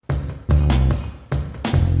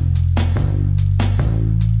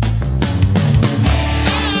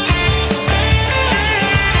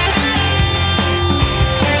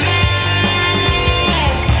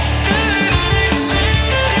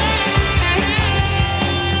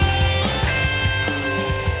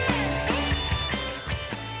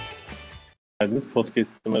geldiniz.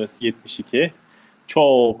 Podcast numarası 72.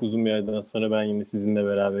 Çok uzun bir yerden sonra ben yine sizinle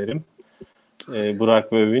beraberim.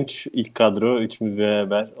 Burak ve Övünç ilk kadro. Üçümüz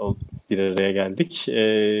beraber bir araya geldik.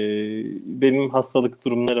 Benim hastalık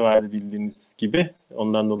durumları vardı bildiğiniz gibi.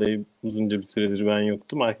 Ondan dolayı uzunca bir süredir ben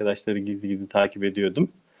yoktum. Arkadaşları gizli gizli takip ediyordum.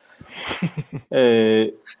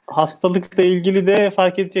 Hastalıkla ilgili de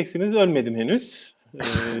fark edeceksiniz ölmedim henüz.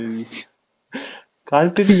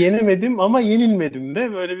 Kayseri'yi yenemedim ama yenilmedim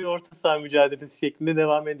de böyle bir orta saha mücadelesi şeklinde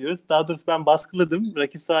devam ediyoruz. Daha doğrusu ben baskıladım.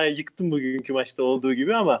 Rakip sahaya yıktım bugünkü maçta olduğu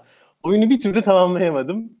gibi ama oyunu bir türlü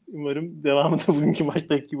tamamlayamadım. Umarım devamı da bugünkü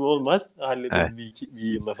maçtaki gibi olmaz. Hallederiz Evet. bir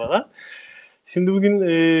yılda falan. Şimdi bugün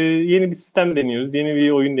yeni bir sistem deniyoruz. Yeni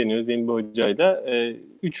bir oyun deniyoruz. Yeni bir hocayla.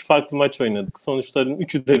 3 farklı maç oynadık. Sonuçların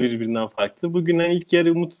 3'ü de birbirinden farklı. Bugün ilk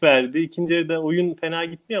yarı umut verdi. İkinci yarıda oyun fena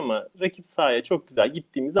gitmiyor ama rakip sahaya çok güzel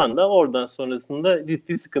gittiğimiz anda oradan sonrasında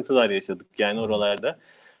ciddi sıkıntılar yaşadık. Yani oralarda.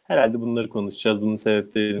 Herhalde bunları konuşacağız. Bunun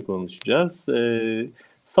sebeplerini konuşacağız.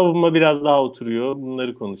 Savunma biraz daha oturuyor.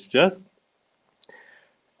 Bunları konuşacağız.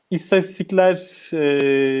 İstatistikler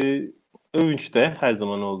Övünç'te her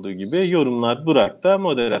zaman olduğu gibi. Yorumlar Burak'ta,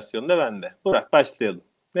 moderasyon da bende. Burak başlayalım.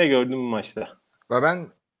 Ne gördün bu maçta? Ben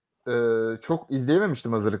çok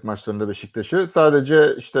izleyememiştim hazırlık maçlarında Beşiktaş'ı.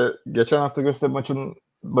 Sadece işte geçen hafta Göztepe maçının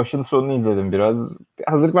başını sonunu izledim biraz.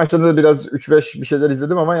 Hazırlık maçlarında da biraz 3-5 bir şeyler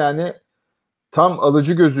izledim ama yani tam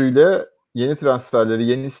alıcı gözüyle yeni transferleri,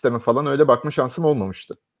 yeni sisteme falan öyle bakma şansım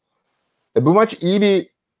olmamıştı. Bu maç iyi bir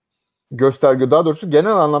gösterge, daha doğrusu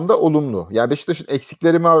genel anlamda olumlu. Yani Beşiktaş'ın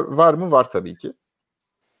eksikleri var mı? Var tabii ki.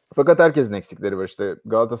 Fakat herkesin eksikleri var. İşte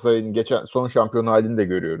Galatasaray'ın son şampiyonu halini de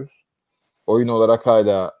görüyoruz. Oyun olarak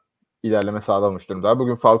hala ilerleme sağlamış durumda.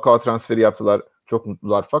 Bugün Falcao transferi yaptılar. Çok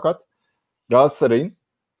mutlular. Fakat Galatasaray'ın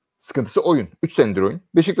sıkıntısı oyun. 3 senedir oyun.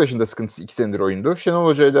 Beşiktaş'ın da sıkıntısı 2 senedir oyundu. Şenol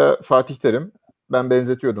Hoca ile Fatih Terim, ben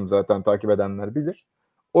benzetiyordum zaten, takip edenler bilir.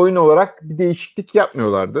 Oyun olarak bir değişiklik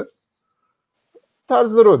yapmıyorlardı.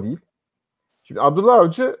 Tarzları o değil. Şimdi Abdullah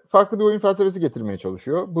Avcı farklı bir oyun felsefesi getirmeye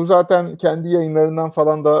çalışıyor. Bu zaten kendi yayınlarından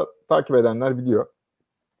falan da takip edenler biliyor.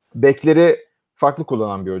 Bekleri farklı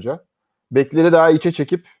kullanan bir hoca. Bekleri daha içe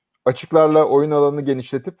çekip açıklarla oyun alanını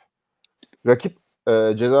genişletip rakip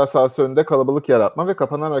ceza sahası önünde kalabalık yaratma ve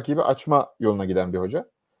kapanan rakibi açma yoluna giden bir hoca.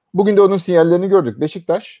 Bugün de onun sinyallerini gördük.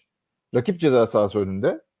 Beşiktaş rakip ceza sahası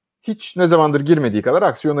önünde hiç ne zamandır girmediği kadar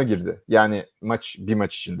aksiyona girdi. Yani bir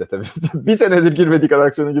maç içinde tabii. Bir senedir girmediği kadar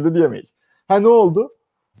aksiyona girdi diyemeyiz. Ne oldu?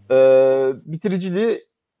 Bitiriciliği,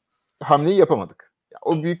 hamleyi yapamadık.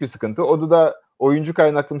 O büyük bir sıkıntı. O da oyuncu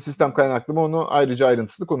kaynaklı mı, sistem kaynaklı mı, onu ayrıca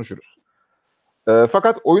ayrıntılı konuşuruz.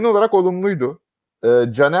 Fakat oyun olarak olumluydu.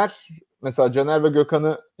 Caner ve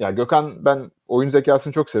Gökhan'ı, ya Gökhan, ben oyun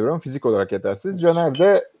zekasını çok seviyorum. Fizik olarak yetersiz. Caner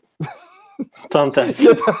de tam tersi.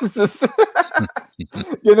 Yetersiz.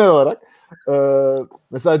 Genel olarak.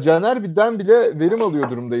 Mesela Caner bile verim alıyor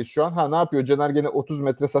durumdayız şu an. Ne yapıyor? Caner gene 30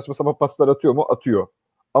 metre saçma sapan paslar atıyor mu? Atıyor.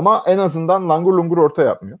 Ama en azından langur lungur orta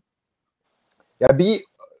yapmıyor. Ya bir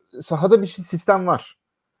sahada bir sistem var.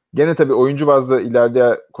 Gene tabii oyuncu bazlı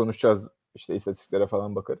ileride konuşacağız. İşte istatistiklere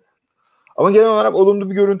falan bakarız. Ama genel olarak olumlu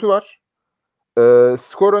bir görüntü var.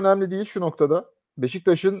 Skor önemli değil şu noktada.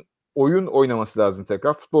 Beşiktaş'ın oyun oynaması lazım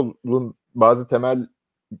tekrar. Futbolun bazı temel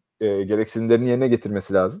gereksinimlerini yerine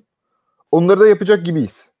getirmesi lazım. Onları da yapacak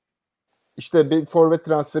gibiyiz. İşte bir forvet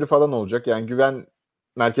transferi falan olacak. Yani Güven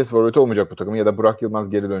merkez forveti olmayacak bu takım, ya da Burak Yılmaz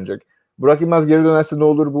geri dönecek. Burak Yılmaz geri dönerse ne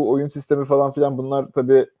olur, bu oyun sistemi falan filan, bunlar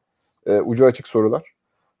tabii ucu açık sorular.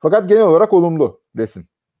 Fakat genel olarak olumlu resim.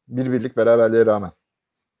 Bir birlik beraberliğe rağmen.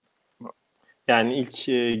 Yani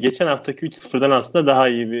geçen haftaki 3-0'dan aslında daha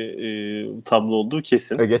iyi bir tablo olduğu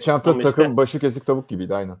kesin. Geçen hafta ama takım işte, başı kesik tavuk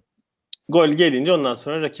gibiydi aynen. Gol gelince ondan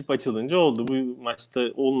sonra rakip açılınca oldu. Bu maçta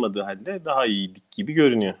olmadığı halde daha iyiydik gibi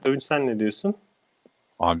görünüyor. Övünç, sen ne diyorsun?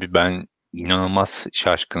 Abi ben inanılmaz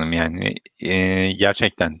şaşkınım yani.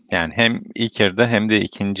 Gerçekten yani hem ilk yarıda hem de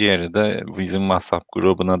ikinci yarıda bizim WhatsApp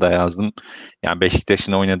grubuna da yazdım. Yani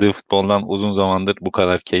Beşiktaş'ın oynadığı futboldan uzun zamandır bu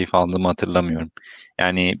kadar keyif aldığımı hatırlamıyorum.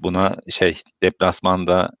 Yani buna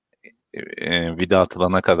deplasmanda vida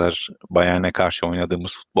atılana kadar Bayern'e karşı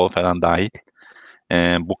oynadığımız futbol falan dahil.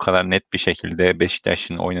 Bu kadar net bir şekilde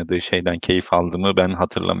Beşiktaş'ın oynadığı şeyden keyif aldığımı ben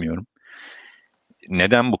hatırlamıyorum.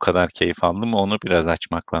 Neden bu kadar keyif aldım onu biraz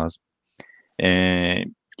açmak lazım. Ee,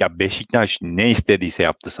 Ya Beşiktaş ne istediyse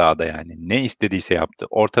yaptı sahada yani. Ne istediyse yaptı.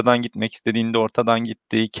 Ortadan gitmek istediğinde ortadan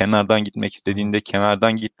gitti. Kenardan gitmek istediğinde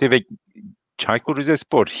kenardan gitti ve Çaykur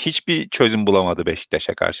Rizespor hiçbir çözüm bulamadı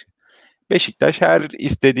Beşiktaş'a karşı. Beşiktaş her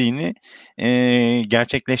istediğini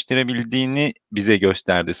gerçekleştirebildiğini bize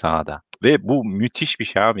gösterdi sahada. Ve bu müthiş bir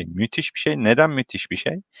şey abi. Müthiş bir şey. Neden müthiş bir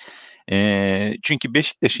şey? Çünkü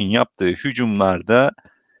Beşiktaş'ın yaptığı hücumlarda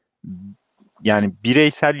yani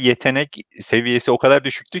bireysel yetenek seviyesi o kadar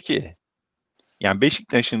düşüktü ki. Yani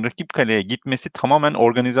Beşiktaş'ın rakip kaleye gitmesi tamamen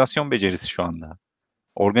organizasyon becerisi şu anda.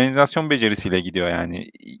 Organizasyon becerisiyle gidiyor yani.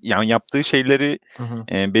 Yani yaptığı şeyleri Hı hı.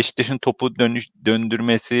 Beşiktaş'ın topu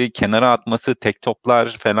döndürmesi, kenara atması, tek toplar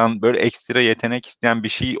falan böyle ekstra yetenek isteyen bir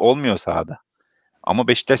şey olmuyor sahada. Ama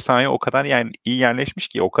Beşiktaş sahaya o kadar iyi yerleşmiş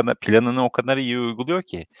ki, o kadar planını o kadar iyi uyguluyor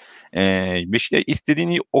ki Beşiktaş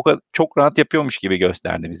istediğini o kadar çok rahat yapıyormuş gibi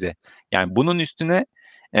gösterdi bize. Yani bunun üstüne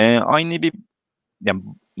aynı bir yani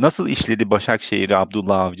nasıl işledi Başakşehir'i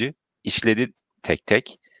Abdullah Avcı? İşledi tek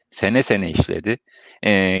tek. Sene sene işledi.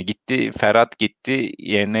 Gitti Ferhat gitti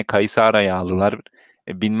yerine Kayısara'yı aldılar.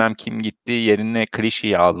 Bilmem kim gitti yerine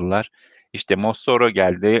Klişi'yi aldılar. İşte Mossoro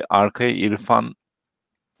geldi. Arkaya İrfan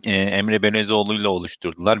Emre Belezoğlu'yla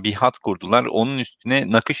oluşturdular. Bir hat kurdular. Onun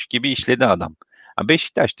üstüne nakış gibi işledi adam.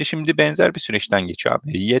 Beşiktaş'ta şimdi benzer bir süreçten geçiyor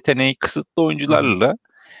abi. Yeteneği kısıtlı oyuncularla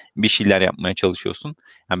bir şeyler yapmaya çalışıyorsun.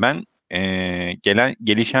 Ben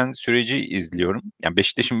gelişen süreci izliyorum. Yani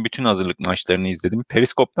Beşiktaş'ın bütün hazırlık maçlarını izledim.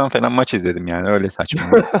 Periskop'tan falan maç izledim yani öyle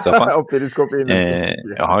saçma sapan. O periskop yayınladı.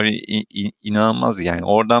 Abi inanılmaz yani.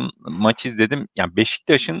 Oradan maç izledim. Yani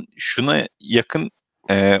Beşiktaş'ın şuna yakın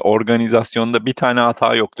organizasyonda bir tane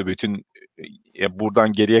hata yoktu bütün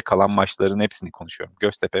buradan geriye kalan maçların hepsini konuşuyorum.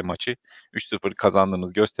 Göztepe maçı, 3-0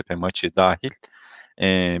 kazandığımız Göztepe maçı dahil.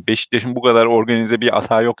 Beşiktaş'ın bu kadar organize bir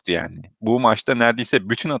hata yoktu yani. Bu maçta neredeyse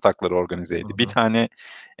bütün atakları organizeydi. Bir tane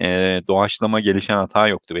doğaçlama gelişen hata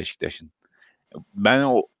yoktu Beşiktaş'ın. Ben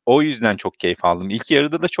o yüzden çok keyif aldım. İlk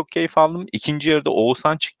yarıda da çok keyif aldım. İkinci yarıda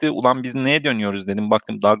Oğuzhan çıktı. Ulan biz neye dönüyoruz dedim.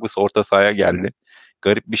 Baktım Douglas orta sahaya geldi.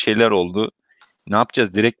 Garip bir şeyler oldu. Ne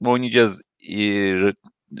yapacağız? Direkt mi oynayacağız?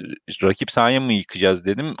 Rakip sahaya mı yıkacağız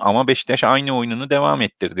dedim. Ama Beşiktaş aynı oyununu devam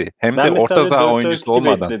ettirdi. Hem de Ben orta mesela saha oyuncusu 4-4-2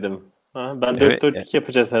 olmadan. bekledim. Ben Evet. 4-4-2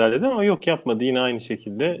 yapacağız herhalde dedim ama yok yapmadı. Yine aynı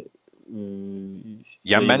şekilde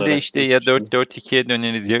Ya ben de yayılarak işte ya gitmiştim. 4-4-2'ye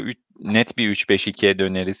döneriz ya net bir 3-5-2'ye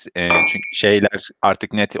döneriz. Çünkü şeyler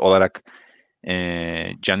artık net olarak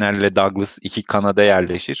Caner'le Douglas iki kanada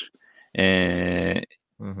yerleşir.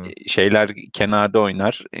 Şeyler kenarda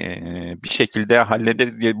oynar. Bir şekilde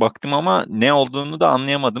hallederiz diye baktım ama ne olduğunu da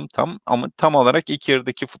anlayamadım tam. Ama tam olarak ilk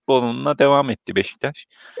yarıdaki futboluna devam etti Beşiktaş.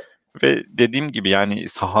 Ve dediğim gibi yani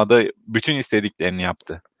sahada bütün istediklerini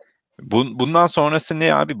yaptı. Bundan sonrası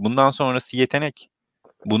ne abi? Bundan sonrası yetenek.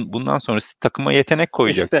 Bundan sonrası takıma yetenek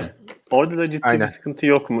koyacaksın. İşte orada da ciddi bir Aynen. sıkıntı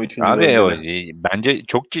yok mu 3. Abi bölgede? bence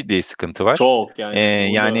çok ciddi sıkıntı var. Çok yani. Orada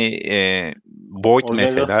Yani Boyd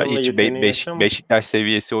mesela organizasyonla hiç yeteneği yaşam. Beşiktaş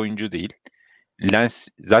seviyesi oyuncu değil. Lens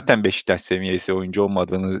zaten Beşiktaş seviyesi oyuncu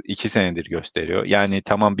olmadığını 2 senedir gösteriyor. Yani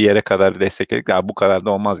tamam bir yere kadar destekledik de bu kadar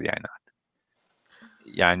da olmaz yani.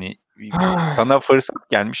 Yani sana fırsat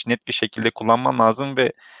gelmiş net bir şekilde kullanman lazım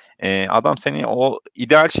ve adam seni o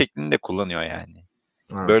ideal şeklinde kullanıyor yani.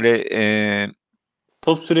 Böyle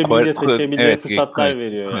Top sürebileceği, taşıyabileceği evet, fırsatlar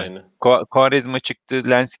veriyor yani. Quaresma çıktı,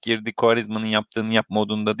 Lens girdi. Quaresma'nın yaptığını yap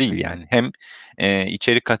modunda değil yani. Hem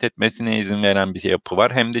içeri kat etmesine izin veren bir yapı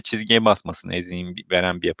var, hem de çizgiye basmasına izin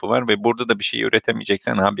veren bir yapı var ve burada da bir şey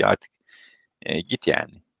üretemeyeceksen abi artık git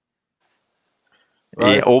yani.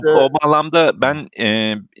 O bağlamda ben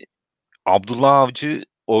Abdullah Avcı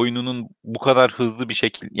oyununun bu kadar hızlı bir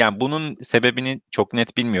şekilde, yani bunun sebebini çok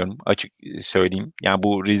net bilmiyorum açık söyleyeyim. Yani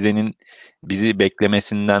bu Rize'nin bizi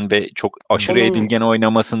beklemesinden ve çok aşırı Onun edilgen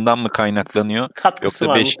oynamasından mı kaynaklanıyor? katkısı Yoksa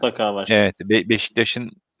var, mutlaka var. evet,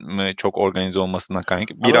 Beşiktaş'ın mı çok organize olmasından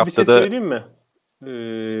kaynaklı? Bir Ama bir şey haftada söyleyeyim mi?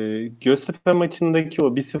 Göztepe maçındaki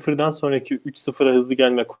o 1-0'dan sonraki 3-0'a hızlı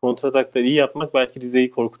gelmek, kontratakları iyi yapmak belki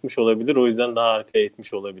Rize'yi korkutmuş olabilir. O yüzden daha arkaya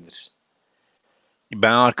itmiş olabilir.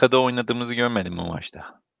 ben arkada oynadığımızı görmedim bu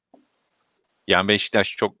maçta. Yani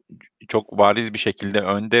Beşiktaş çok bariz bir şekilde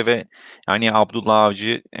önde ve yani Abdullah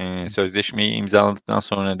Avcı sözleşmeyi imzaladıktan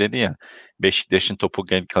sonra dedi ya, Beşiktaş'ın topu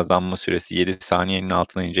kazanma süresi 7 saniyenin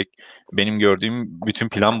altına inecek. Benim gördüğüm bütün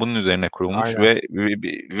plan bunun üzerine kurulmuş Aynen.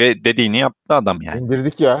 ve dediğini yaptı adam yani.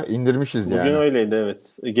 İndirdik ya. İndirmişiz Bugün yani. öyleydi,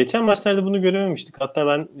 evet. Geçen maçlarda bunu görememiştik.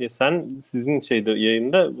 Hatta sizin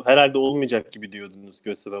yayında herhalde olmayacak gibi diyordunuz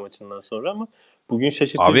Göztepe maçından sonra ama bugün Abi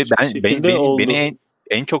şaşırtıcı bir şekilde oldu. beni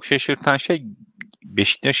en çok şaşırtan şey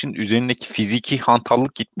Beşiktaş'ın üzerindeki fiziki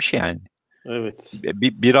hantallık gitmiş yani. Evet.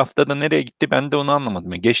 Bir haftada nereye gitti ben de onu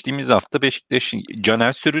anlamadım. Geçtiğimiz hafta Beşiktaş'ın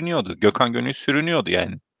Caner sürünüyordu. Gökhan Gönül sürünüyordu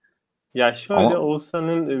yani. Ya şöyle, Ama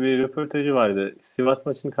Oğuzhan'ın bir röportajı vardı. Sivas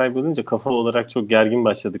maçını kaybedince kafa olarak çok gergin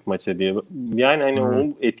başladık maça diye. Yani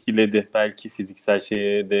o etkiledi. Belki fiziksel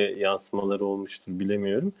şeye de yansımaları olmuştur,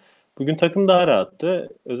 bilemiyorum. Bugün takım daha rahattı.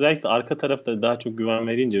 Özellikle arka tarafta daha çok güven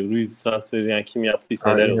verince Ruiz transferi yani kim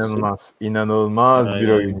yaptıysa helal olsun. İnanılmaz. İnanılmaz bir Aynen.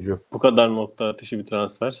 oyuncu. Bu kadar nokta atışı bir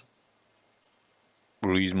transfer.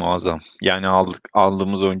 Ruiz muazzam. Yani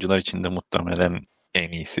aldığımız oyuncular içinde muhtemelen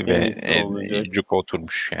en iyisi ve iyisi olacak. cuk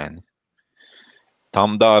oturmuş yani.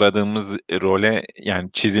 Tam da aradığımız role yani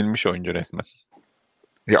çizilmiş oyuncu resmen.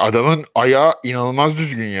 Ya adamın ayağı inanılmaz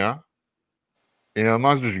düzgün ya.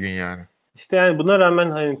 İnanılmaz düzgün yani. İşte yani buna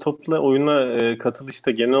rağmen hani topla oyuna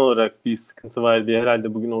katılışta genel olarak bir sıkıntı var diye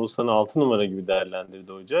herhalde bugün Oğuzhan'ı 6 numara gibi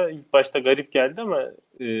değerlendirdi hoca. İlk başta garip geldi ama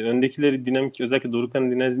öndekileri dinamik, özellikle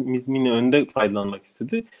Dorukhan'ın dinamizmini önde faydalanmak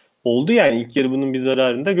istedi. Oldu yani, ilk yarı bunun bir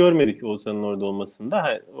zararını da görmedik Oğuzhan'ın orada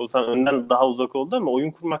olmasında. Oğuzhan önden daha uzak oldu ama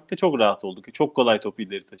oyun kurmakta çok rahat olduk. Çok kolay topu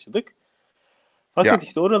ileri taşıdık. Fakat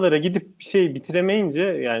işte oralara gidip bir şey bitiremeyince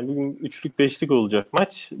yani bugün üçlük beşlik olacak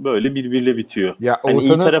maç böyle birbiriyle bitiyor. Ya Hani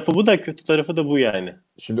iyi tarafı bu da kötü tarafı da bu yani.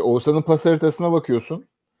 Şimdi Oğuzhan'ın pas haritasına bakıyorsun.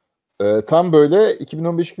 Tam böyle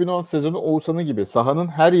 2015-2016 sezonu Oğuzhan'ı gibi sahanın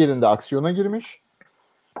her yerinde aksiyona girmiş.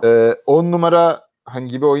 10 numara hani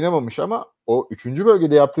gibi oynamamış ama o 3.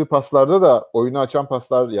 bölgede yaptığı paslarda da oyunu açan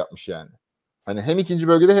paslar yapmış yani. Hani hem 2.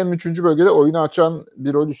 bölgede hem 3. bölgede oyunu açan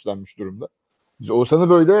bir rol üstlenmiş durumda. Biz Oğuzhan'ı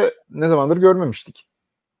böyle ne zamandır görmemiştik.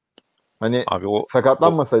 Hani Abi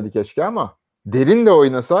sakatlanmasaydı keşke ama derin de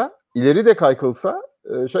oynasa, ileri de kaykılsa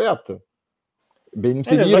şey yaptı.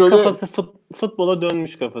 Benimsediği rolü... Kafası futbola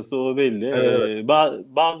dönmüş, kafası o belli. Evet.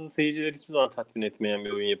 Bazı seyirciler hiçbir zaman tatmin etmeyen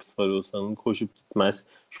bir oyun yapısı var Oğuzhan'ın. Koşup gitmez,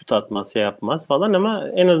 şut atmaz, şey yapmaz falan ama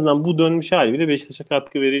en azından bu dönmüş hali bile Beşiktaş'a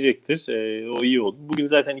katkı verecektir. O iyi oldu. Bugün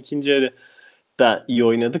zaten ikinci yarı da iyi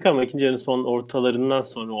oynadık ama ikinci yarının son ortalarından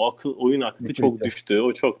sonra oyun aklı çok düştü.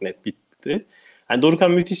 O çok net bitti. Yani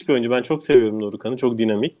Dorukhan müthiş bir oyuncu. Ben çok seviyorum Dorukhan'ı. Çok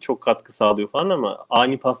dinamik, çok katkı sağlıyor falan ama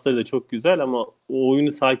ani pasları da çok güzel ama o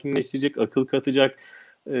oyunu sakinleştirecek, akıl katacak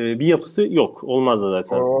bir yapısı yok. Olmaz da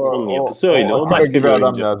zaten. Onun yapısı öyle. O başka gibi bir adam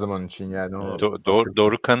oyuncu. lazım onun için yani. Evet.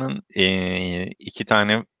 Dorukhan'ın iki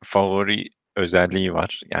tane favori özelliği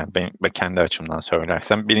var. Yani ben kendi açımdan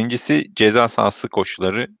söylersem. Birincisi ceza sahası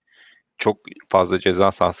koşuları. Çok fazla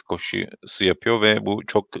ceza sahası koşusu yapıyor ve bu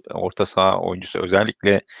çok orta saha oyuncusu.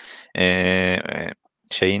 Özellikle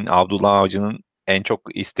Abdullah Avcı'nın en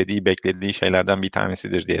çok istediği, beklediği şeylerden bir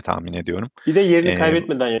tanesidir diye tahmin ediyorum. Bir de yerini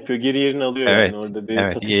kaybetmeden yapıyor. Geri yerini alıyor evet, yani. Orada bir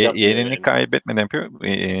evet, satış yapmıyor yerini yani. kaybetmeden yapıyor.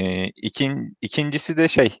 İkincisi de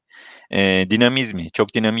dinamizmi.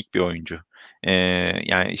 Çok dinamik bir oyuncu.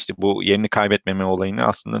 Yani işte bu yerini kaybetmeme olayını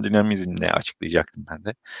aslında dinamizmle açıklayacaktım ben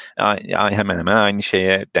de. Yani hemen hemen aynı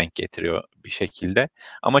şeye denk getiriyor bir şekilde.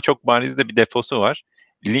 Ama çok bariz de bir defosu var.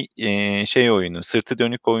 Oyunu, sırtı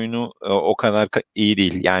dönük oyunu o kadar iyi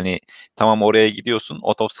değil. Yani tamam, oraya gidiyorsun,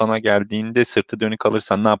 o top sana geldiğinde sırtı dönük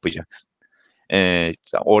alırsan ne yapacaksın?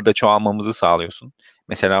 Orada çoğalmamızı sağlıyorsun.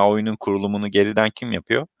 Mesela oyunun kurulumunu geriden kim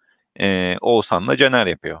yapıyor? Oğuzhan'la Caner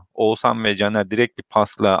yapıyor. Oğuzhan ve Caner direkt bir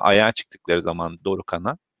pasla ayağa çıktıkları zaman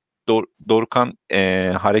Dorukhan'a, Dorukhan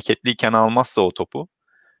hareketliyken almazsa o topu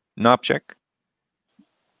ne yapacak?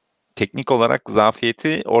 Teknik olarak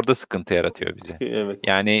zafiyeti orada sıkıntı yaratıyor bize. Evet.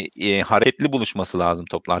 Yani hareketli buluşması lazım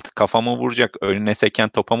toplar. Artık kafamı vuracak, önüne seken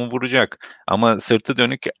topa mı vuracak? Ama sırtı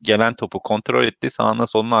dönük gelen topu kontrol etti, sağına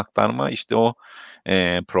soluna aktarma, işte o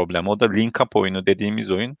problem. O da link up oyunu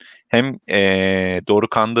dediğimiz oyun. Hem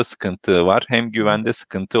Dorukhan'da sıkıntı var, hem güvende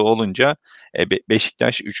sıkıntı olunca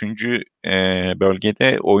Beşiktaş 3.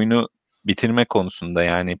 bölgede oyunu bitirme konusunda,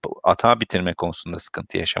 yani atağı bitirme konusunda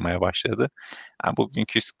sıkıntı yaşamaya başladı. Yani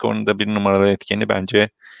bugünkü skorun da bir numaralı etkeni bence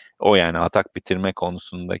o, yani atak bitirme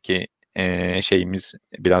konusundaki şeyimiz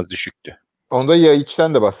biraz düşüktü. Onda ya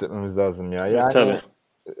içten de bahsetmemiz lazım ya. Yani tabii.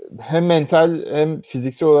 Hem mental hem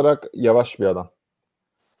fiziksel olarak yavaş bir adam.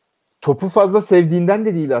 Topu fazla sevdiğinden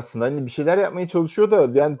de değil aslında. Hani bir şeyler yapmaya çalışıyor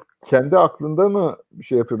da yani kendi aklında mı bir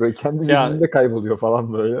şey yapıyor böyle, kendi zihninde kayboluyor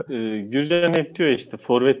falan böyle. Gürcan hep diyor işte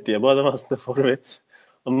forvet diye. Bu adam aslında forvet.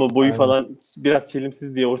 Ama boyu Aynen. falan biraz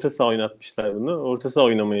çelimsiz diye orta saha oynatmışlar bunu. Orta saha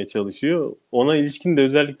oynamaya çalışıyor. Ona ilişkin de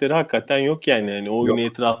özellikleri hakikaten yok yani. Yani oyunu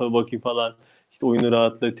etrafa bakayım falan. İşte oyunu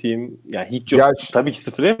rahatlatayım. Yani hiç yok. Tabii ki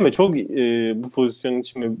sıfır ama çok bu pozisyon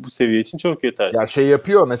için ve bu seviye için çok yetersiz. Ya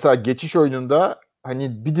yapıyor mesela geçiş oyununda,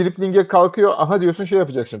 hani bir driblinge kalkıyor, aha diyorsun şey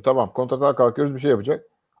yapacak şimdi, tamam kontratağa kalkıyoruz bir şey yapacak.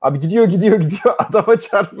 Abi gidiyor adama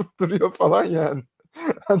çarpıp duruyor falan yani.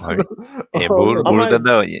 Abi, burada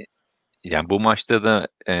da yani bu maçta da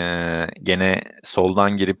gene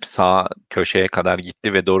soldan girip sağ köşeye kadar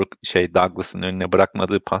gitti ve doğru Douglas'ın önüne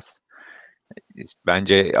bırakmadığı pas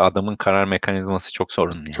Bence adamın karar mekanizması çok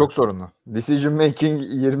sorunlu ya. Çok sorunlu. Decision making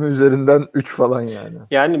 20 üzerinden 3 falan yani.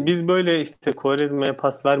 Yani biz böyle işte Quaresma'ya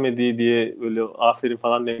pas vermediği diye böyle aferin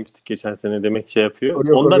falan demiştik geçen sene, demek şey yapıyor.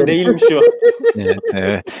 Yok, Ondan değilmiş o.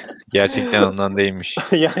 Evet. Gerçekten ondan değilmiş.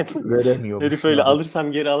 Yani Veremiyormuş. herif öyle yani.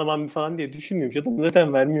 alırsam geri alamam falan diye düşünmüyormuş. Adam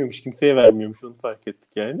zaten vermiyormuş. Kimseye vermiyormuş. Onu fark ettik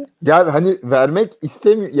yani. Ya hani vermek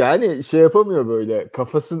istemiyor. Yani şey yapamıyor böyle.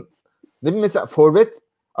 Kafasın ne bileyim, mesela forvet,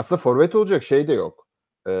 aslında forvet olacak şey de yok.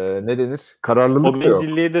 Ne denir? O Kararlılık da yok.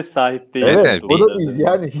 bencilliğe de sahip değil. Evet, Evet, o da değil.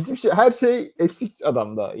 Yani hiçbir şey, her şey eksik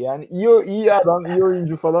adamda. Yani iyi adam, iyi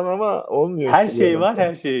oyuncu falan ama olmuyor Her işte şey böyle. var,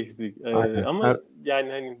 her şey eksik. Aynen. Ama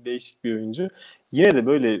yani hani değişik bir oyuncu. Yine de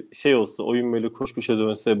böyle şey olsa, oyun böyle koş koşa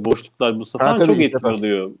dönse, boşluklar bulsa Ha, falan tabii, çok iş etkili yapar.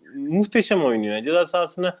 oluyor. Muhteşem oynuyor. Yani ceza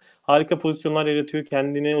sahasına harika pozisyonlar yaratıyor.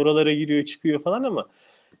 Kendine oralara giriyor, çıkıyor falan ama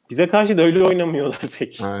bize karşı da öyle oynamıyorlar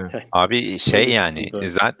pek. Aynen. Yani Abi şey öyle bir yani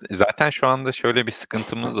sıkıntı var. zaten şu anda şöyle bir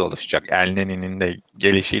sıkıntımız da oluşacak. Elneny'nin de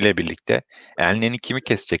gelişiyle birlikte. Elneny kimi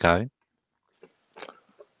kesecek abi?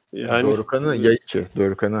 Yani Dorukhan'ı Yayıcı.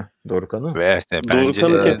 Dorukhan'ı. Ve işte bence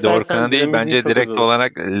Dorukhan'ı kesersen Dorukhan'ı değil, dinamizmin bence çok direkt azalır.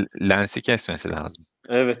 olarak Lens'i kesmesi lazım.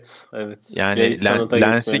 Evet, evet. Yani Genç kanata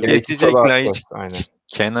Lens'i geçmeli. Yayıcı kesecek, sola Laiç attı. Aynen.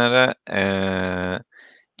 kenara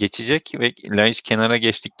geçecek ve Laiç kenara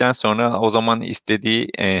geçtikten sonra o zaman istediği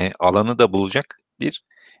alanı da bulacak. Bir.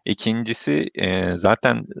 İkincisi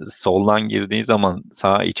zaten soldan girdiği zaman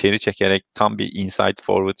sağa içeri çekerek tam bir inside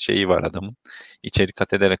forward şeyi var adamın. İçeri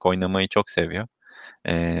kat ederek oynamayı çok seviyor.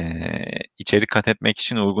 İçeri kat etmek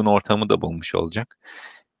için uygun ortamı da bulmuş olacak.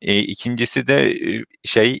 İkincisi de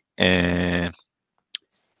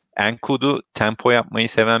Enkudu tempo yapmayı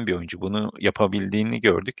seven bir oyuncu. Bunu yapabildiğini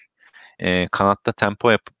gördük. Kanatta tempo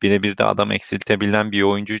yapıp birebir de adam eksiltebilen bir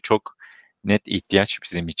oyuncu çok net ihtiyaç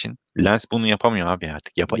bizim için. Lens bunu yapamıyor abi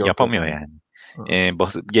artık. Yok, Yapamıyor yapamıyor. yani.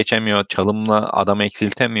 Basıp geçemiyor, çalımla adam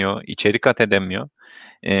eksiltemiyor, içeri kat edemiyor.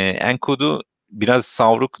 Enkudu biraz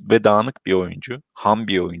savruk ve dağınık bir oyuncu. Ham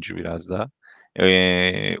bir oyuncu biraz daha.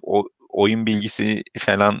 O oyun bilgisi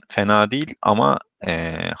falan fena değil ama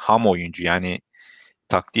ham oyuncu. Yani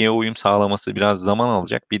taktiğe uyum sağlaması biraz zaman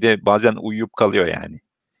alacak. Bir de bazen uyuyup kalıyor yani.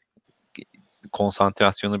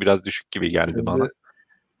 Konsantrasyonu biraz düşük gibi geldi bana. Şimdi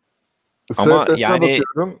ısrar Ama sırasına yani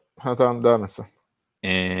bakıyorum. Ha, tamam, devam etsin.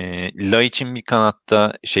 Laiç'in bir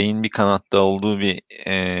kanatta, şeyin bir kanatta olduğu bir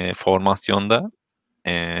formasyonda,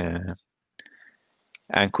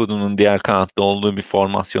 Enkudu'nun diğer kanatta olduğu bir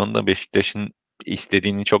formasyonda Beşiktaş'ın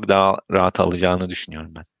istediğini çok daha rahat alacağını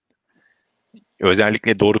düşünüyorum ben.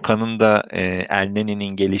 Özellikle Dorukhan'ın da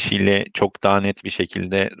Elneny'nin gelişiyle çok daha net bir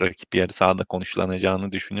şekilde rakip yarı sahada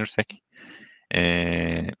konuşlanacağını düşünürsek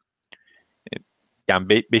yani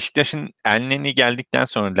Beşiktaş'ın Elneny geldikten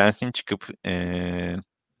sonra Lens'in çıkıp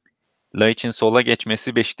Laiç'in sola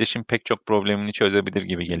geçmesi Beşiktaş'ın pek çok problemini çözebilir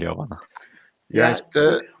gibi geliyor bana. Yani Ya,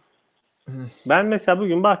 işte ben mesela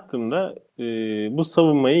bugün baktığımda bu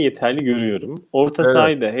savunmayı yeterli görüyorum. Orta evet.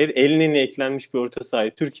 sahayı da her eline eklenmiş bir orta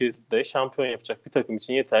sahayı Türkiye'de şampiyon yapacak bir takım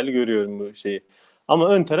için yeterli görüyorum bu şeyi. Ama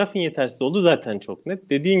ön tarafın yetersiz olduğu zaten çok net.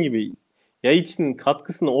 Dediğin gibi ya için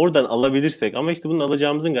katkısını oradan alabilirsek, ama işte bunun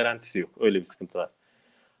alacağımızın garantisi yok. Öyle bir sıkıntı var.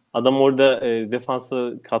 Adam orada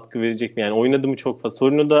defansa katkı verecek mi? Yani oynadı mı çok fazla.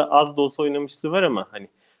 Torino'da az da olsa oynamışlığı var ama hani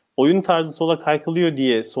oyun tarzı sola kaykılıyor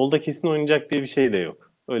diye solda kesin oynayacak diye bir şey de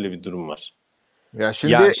yok. Öyle bir durum var. Ya Ya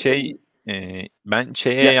şimdi ben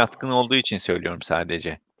şeye Ya, yatkın olduğu için söylüyorum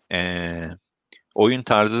sadece. Oyun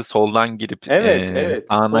tarzı soldan girip evet, evet.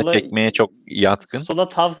 ana çekmeye çok yatkın. Sola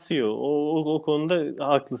tavsiyor. O konuda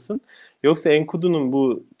haklısın. Yoksa Enkudu'nun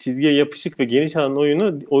bu çizgiye yapışık ve geniş alan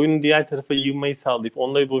oyunun diğer tarafa yığmayı sağlayıp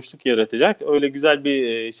onunla bir boşluk yaratacak. Öyle güzel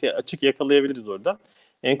bir şey açık yakalayabiliriz orada.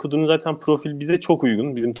 Enkudu'nun zaten profil bize çok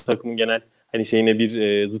uygun. Bizim takımın genel hani şeyine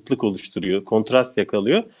bir zıtlık oluşturuyor. Kontrast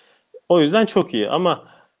yakalıyor. O yüzden çok iyi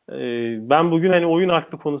ama ben bugün hani oyun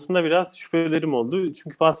aklı konusunda biraz şüphelerim oldu.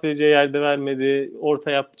 Çünkü pas vereceği yerde vermedi,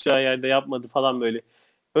 orta yapacağı yerde yapmadı falan böyle.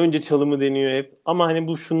 Önce çalımı deniyor hep. Ama hani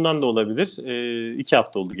bu şundan da olabilir. 2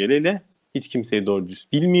 hafta oldu geleli. Hiç kimseyi doğru düz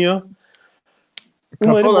bilmiyor.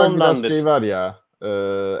 kafa Umarım olarak biraz şey ondandır. var ya.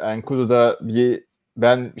 Enkudu'da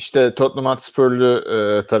ben işte Tottenham Hotspur'lu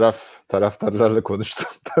taraftarlarla konuştum.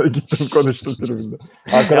 Gittim konuştum tribünde. Ya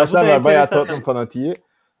bu Arkadaşlar da var, bayağı enteresan. Tottenham fanatiği.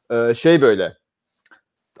 Şey böyle.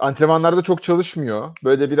 Antrenmanlarda çok çalışmıyor.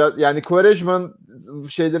 Böyle biraz yani Quaresma'nın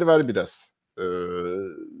şeyleri var biraz.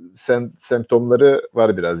 Semptomları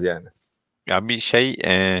var biraz yani. Ya bir şey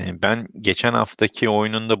ben geçen haftaki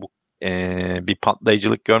oyununda bu bir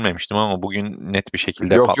patlayıcılık görmemiştim ama bugün net bir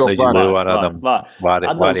şekilde Yok, var. patlayıcılığı Var, var var, adam. var. Var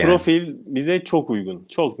Adam yani. profil bize çok uygun.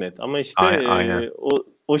 Çok net. Ama işte Aynen.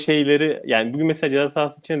 o o şeyleri yani bugün mesela ceza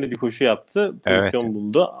sahası içinde de bir koşu yaptı. Pozisyon Evet.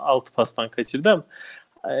 buldu. 6 pastan kaçırdı ama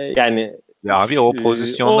yani Ya abi o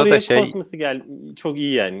pozisyonda da oraya kosması çok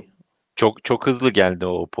iyi yani. çok hızlı geldi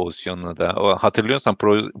o pozisyonla da. O, hatırlıyorsan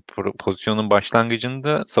pozisyonun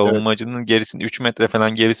başlangıcında Evet. savunmacının gerisinde 3 metre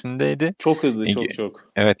falan gerisindeydi. Çok hızlı E, çok.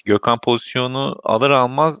 Evet, Gökhan pozisyonu alır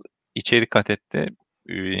almaz içeri kat etti.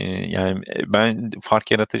 Yani ben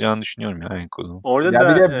fark yaratacağını düşünüyorum yani Enkudu'nun. Orada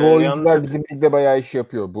Ya bir da de bu yanlış oyuncular bizim ligde bayağı iş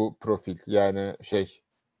yapıyor bu profil. Yani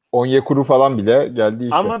Onyekuru falan bile geldiği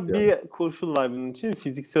iş yaptı ama yani. bir koşul var bunun için.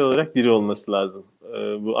 Fiziksel olarak diri olması lazım.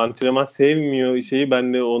 Bu antrenman sevmiyor şeyi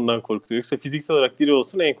ben de ondan korkuyorum. Yoksa fiziksel olarak diri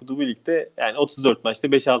olsun Enkudu bu ligde yani 34 maçta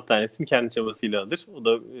 5-6 tanesini kendi çabasıyla alır. O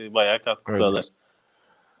da bayağı katkı Öyle. sağlar.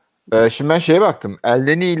 Şimdi ben şeye baktım.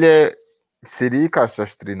 Elneny ile Seri'yi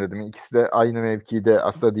karşılaştırayım dedim. İkisi de aynı mevkide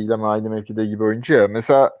aslında değil ama aynı mevkide gibi oyuncu ya.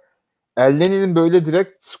 Mesela Elneny'nin böyle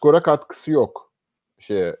direkt skora katkısı yok.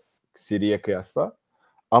 Seri'ye kıyasla.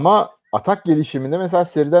 Ama atak gelişiminde mesela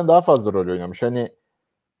Seri'den daha fazla rol oynamış. Hani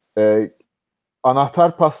e,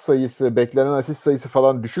 anahtar pas sayısı, beklenen asist sayısı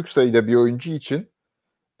falan düşük sayıda bir oyuncu için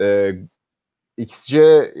e, XG,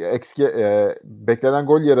 beklenen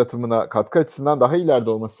gol yaratımına katkı açısından daha ileride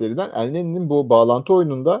olması seriden Elneny'nin bu bağlantı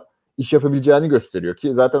oyununda iş yapabileceğini gösteriyor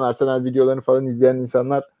ki zaten Arsenal videolarını falan izleyen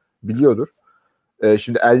insanlar biliyordur.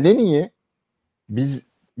 Şimdi Elneny'yi biz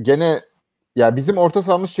gene ya bizim orta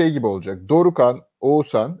sahamız gibi olacak. Dorukhan,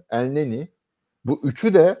 Oğuzhan, Elneny bu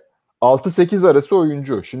üçü de 6-8 arası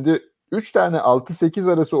oyuncu. Şimdi 3 tane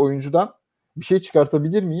 6-8 arası oyuncudan bir şey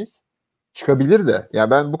çıkartabilir miyiz? Çıkabilir de.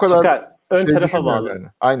 Yani ben bu kadar Çıkar. Ön tarafa düşünmüyorum bağlı. yani.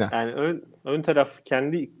 Aynen. Yani ön taraf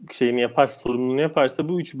kendi şeyini yaparsa, sorumluluğunu yaparsa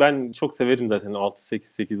bu üç ben çok severim zaten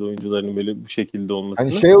 6-8 oyuncuların böyle bu şekilde Hani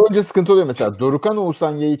olmasını. olunca sıkıntı oluyor mesela. Dorukhan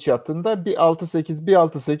Oğuzhan Yayiç yaptığında bir 6-8 bir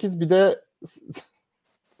 6-8 bir de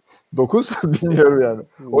 9 bilmiyorum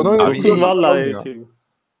yani. Onu Abi, 9 vallahi olmuyor.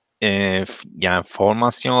 Yani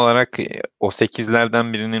formasyon olarak o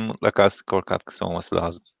 8'lerden birinin mutlaka skor katkısı olması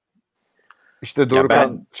lazım. İşte Ya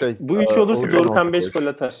Dorukhan bu üç olursa Oğuzhan Dorukhan orta 5 koş. gol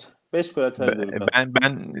atar. 5 gol atar Dorukhan.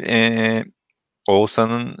 ben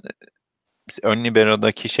Oğuzhan'ın ön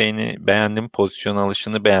libero'daki şeyini beğendim, pozisyon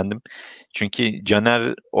alışını beğendim. Çünkü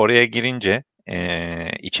Caner oraya girince,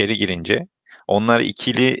 içeri girince onlar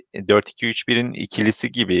ikili 4-2-3-1'in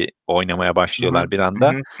ikilisi gibi oynamaya başlıyorlar bir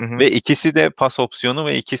anda ve ikisi de pas opsiyonu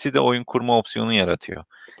ve ikisi de oyun kurma opsiyonu yaratıyor.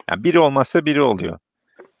 Yani biri olmazsa biri oluyor.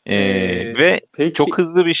 Ve çok Peki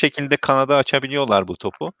hızlı bir şekilde kanada açabiliyorlar bu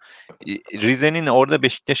topu. Rize'nin orada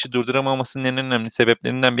Beşiktaş'ı durduramamasının en önemli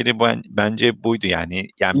sebeplerinden biri bence buydu yani. Yani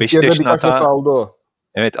İlk yarıda Beşiktaş'ın birkaç hata aldı o.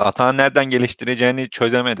 evet, atağı nereden geliştireceğini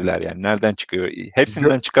çözemediler yani. Nereden çıkıyor?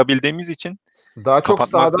 Hepsinden çıkabildiğimiz için Daha çok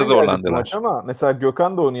kapatmakta sahadan geldik bu maç zorlandılar. ama mesela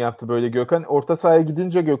Gökhan da onu yaptı böyle. Gökhan orta sahaya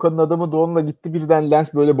gidince Gökhan'ın adamı da onunla gitti birden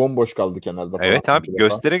Lens böyle bomboş kaldı kenarda falan. Evet abi, bir defa.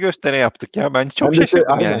 göstere göstere yaptık ya. Ben çok Ben de şaşırdım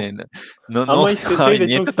aynen. yani. Ne ama oldu işte şey abi? de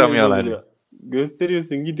Niye çok sinir tutamıyorlar diye. bozucu.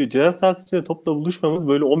 Gösteriyorsun gidiyor. Ceza sahası içinde topla buluşmamız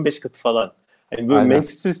böyle 15 katı falan. Yani böyle Aynen.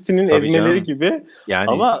 Manchester City'nin Tabii ezmeleri canım. gibi Yani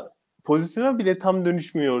ama pozisyona bile tam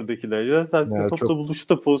dönüşmüyor oradakiler. Ceza sahası içinde Ya topla çok buluşup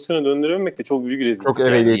da pozisyona döndürememek de çok büyük çok rezillik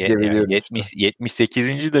yani. eveleyip geveliyoruz işte.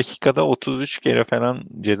 78. dakikada 33 kere falan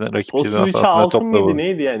rakip ceza 33'e sahasında 6 topla mıydı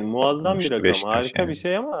neydi yani? Muazzam bir bulmuştu rakam. Beşiktaş Harika bir yani.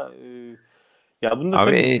 şey ama ya bunda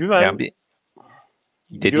tabii Abi ya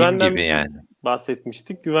dediğim Güven'den gibi biz yani.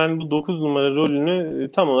 bahsetmiştik. Güven bu 9 numara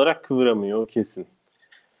rolünü tam olarak kıvıramıyor o kesin.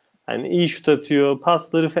 Yani iyi şut atıyor,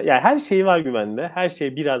 pasları yani her şey var Güven'de. Her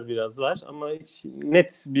şey biraz var ama hiç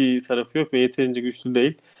net bir tarafı yok ve yeterince güçlü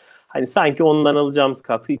değil. Hani sanki ondan alacağımız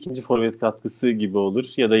katkı ikinci forvet katkısı gibi olur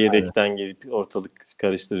ya da Aynen. yedekten gelip ortalık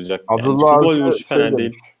karıştıracak. Yani Abdullah çünkü gol Avcı vuruşu fena demiş.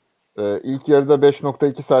 değil. İlk yarıda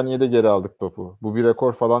 5.2 saniyede geri aldık topu. Bu bir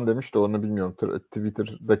rekor falan demiş de onu bilmiyorum.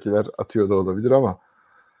 Twitter'dakiler atıyor da olabilir ama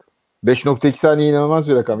 5.2 saniye inanılmaz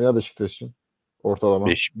bir rakam ya Beşiktaş için. Ortalama.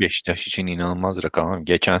 Beşiktaş için inanılmaz rakam.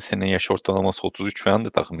 Geçen sene yaş ortalaması 33 falan da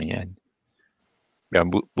takımın yani.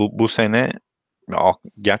 Yani bu sene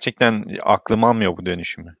gerçekten aklım almıyor bu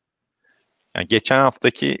dönüşümü. Yani geçen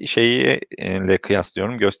haftaki ile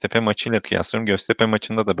kıyaslıyorum. Göztepe maçıyla kıyaslıyorum. Göztepe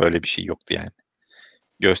maçında da böyle bir şey yoktu yani.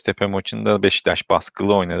 Göztepe maçında Beşiktaş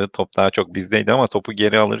baskılı oynadı. Top daha çok bizdeydi ama topu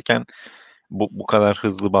geri alırken bu kadar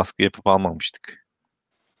hızlı baskı yapıp almamıştık.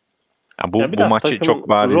 Yani Ya bu biraz maçı çok takım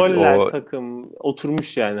bariz roller o, takım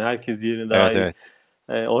oturmuş yani herkes yerine evet dahil. evet.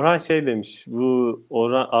 Orhan şey demiş, bu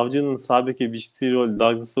Orhan Avcı'nın sağ beke biçtiği rol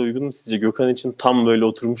Douglas'a uygun mu sizce? Gökhan için tam böyle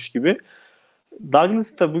oturmuş gibi.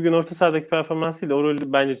 Douglas da bugün orta sahadaki performansıyla o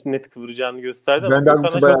rolü bence net kıvıracağını gösterdi ama Ben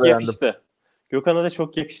Douglas'ı Gökhan'a bayağı çok beğendim. yakıştı. Gökhan'a da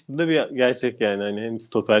çok yakıştı da bir gerçek yani. Hani hem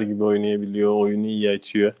stoper gibi oynayabiliyor, oyunu iyi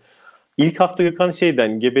açıyor. İlk hafta Gökhan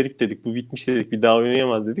şeyden geberik dedik, bu bitmiş dedik, bir daha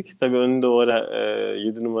oynayamaz dedik. Tabii önünde o ara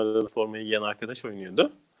 7 numaralı formayı giyen arkadaş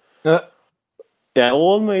oynuyordu. Yani o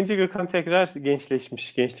olmayınca Gökhan tekrar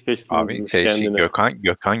gençleşmiş, gençlik aşısını Abi vurmuş kendine.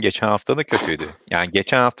 Gökhan geçen hafta da kötüydü. Yani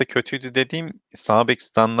geçen hafta kötüydü dediğim sağ bek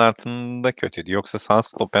standartında kötüydü. Yoksa sağ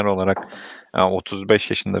stoper olarak 35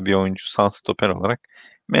 yaşında bir oyuncu sağ stoper olarak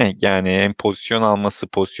yani hem pozisyon alması,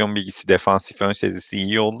 pozisyon bilgisi, defansif ön sezisi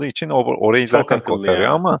iyi olduğu için orayı Çok zaten akıllı kotarıyor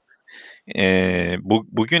ya. ama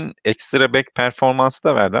bugün ekstra bek performansı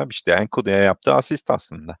da verdi abi. İşte Enkudu'ya yaptığı asist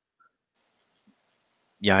aslında.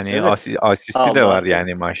 Yani Evet. asisti de var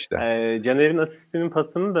yani maçta. Caner'in asistinin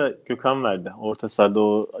pasını da Gökhan verdi. Orta sahada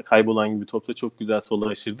o kaybolan gibi topla çok güzel sola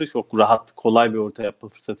aşırdı. Çok rahat, kolay bir orta yapma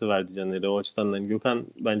fırsatı verdi Caner'e. O açıdan yani Gökhan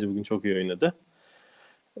bence bugün çok iyi oynadı.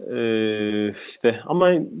 İşte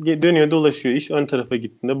ama dönüyor dolaşıyor iş. Ön tarafa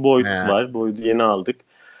gittiğinde Boyd var. Boyd'u yeni aldık.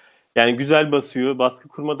 Yani güzel basıyor. Baskı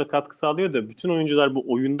kurmada katkı sağlıyor da bütün oyuncular bu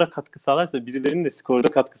oyunda katkı sağlarsa birilerinin de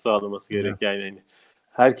skorda katkı sağlaması gerek yani. Hani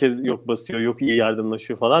herkes yok basıyor, yok iyi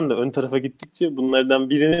yardımlaşıyor falan da ön tarafa gittikçe bunlardan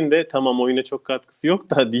birinin de tamam oyuna çok katkısı yok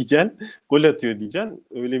da diyeceksin. Gol atıyor diyeceksin.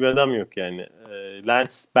 Öyle bir adam yok yani.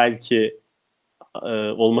 Lens belki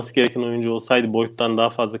olması gereken oyuncu olsaydı Boyd'dan daha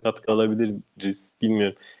fazla katkı alabiliriz.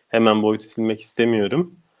 Bilmiyorum. Hemen Boyd'u silmek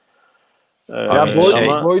istemiyorum. Ya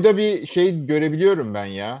Ama Boyd'a bir şey görebiliyorum ben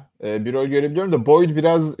ya. Bir rol görebiliyorum da Boyd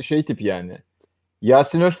biraz şey tip yani.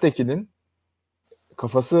 Yasin Öztekin'in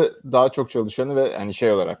kafası daha çok çalışanı ve hani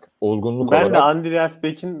şey olarak, olgunluk ben de olarak. Andreas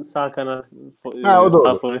Beck'in sağ kanat O da sağ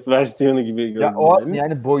olur. forvet versiyonu gibi Ya gördüm o yani.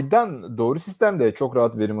 yani Boyd'dan doğru sistemde çok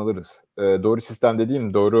rahat verim alırız. Doğru sistem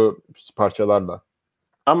dediğim doğru parçalarla.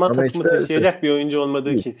 Ama Ama takımı işte taşıyacak bir oyuncu olmadığı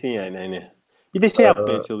değil. kesin yani hani. Bir de şey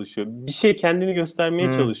yapmaya çalışıyor. Bir şey kendini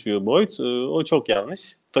göstermeye çalışıyor Boyd. O çok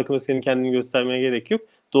yanlış. Takımda senin kendini göstermeye gerek yok.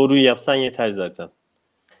 Doğruyu yapsan yeter zaten.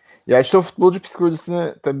 Ya işte o futbolcu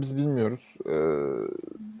psikolojisini tabii biz bilmiyoruz.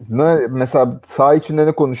 Mesela saha içinde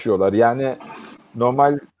ne konuşuyorlar? Yani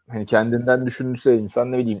normal hani kendinden düşünülse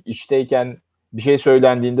insan ne bileyim işteyken bir şey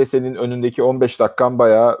söylendiğinde senin önündeki 15 dakikan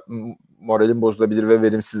bayağı moralin bozulabilir ve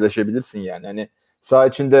verimsizleşebilirsin yani. Hani saha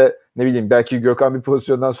içinde ne bileyim belki Gökhan bir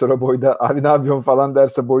pozisyondan sonra Boyd'a abi ne yapıyorsun falan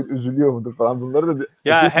derse Boyd üzülüyor mudur falan bunları da Ya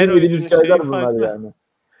mesela her bilmediğimiz oyuncunun hikayeler şeyi bunlar farklı. yani.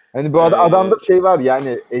 Hani bu adamda Ee, şey var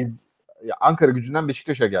yani ya Ankara Gücü'nden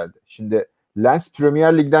Beşiktaş'a geldi. Şimdi Lens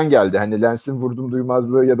Premier Lig'den geldi. Hani Lens'in vurdum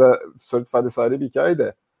duymazlığı ya da soru ifadesi ayrı bir hikaye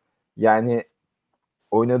de. Yani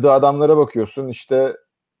oynadığı adamlara bakıyorsun işte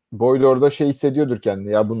Boyd orada şey hissediyordur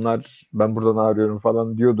kendini. Ya bunlar ben buradan ağrıyorum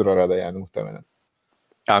falan diyordur arada yani muhtemelen.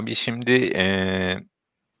 Abi şimdi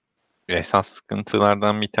esas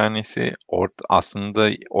sıkıntılardan bir tanesi aslında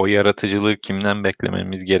o yaratıcılığı kimden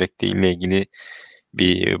beklememiz gerektiğiyle ilgili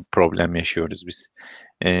bir problem yaşıyoruz biz.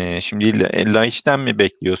 Şimdi Laiç'ten mi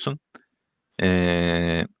bekliyorsun?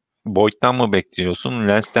 Boyd'dan mı bekliyorsun?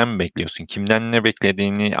 Lens'ten mi bekliyorsun? Kimden ne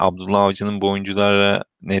beklediğini, Abdullah Avcı'nın bu oyunculara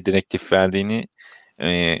ne direktif verdiğini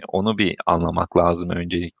onu bir anlamak lazım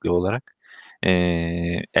öncelikli olarak.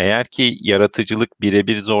 Eğer ki yaratıcılık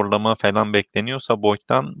birebir zorlama falan bekleniyorsa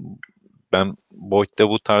Boyd'dan ben Boyd'da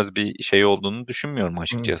bu tarz bir şey olduğunu düşünmüyorum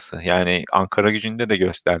açıkçası. Yani Ankara Gücü'nde de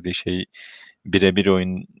gösterdiği şey birebir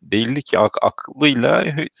oyun değildi ki aklıyla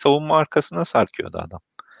savunma arkasına sarkıyordu adam.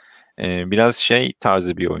 Biraz şey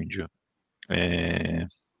tarzı bir oyuncu.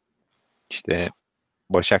 İşte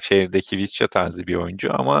Başakşehir'deki Visca tarzı bir oyuncu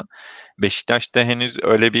ama Beşiktaş'ta henüz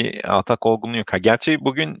öyle bir atak olgunluğu yok. Gerçi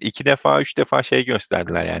bugün 2 defa 3 defa şey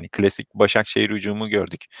gösterdiler yani klasik Başakşehir hücumu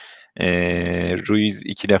gördük. Ruiz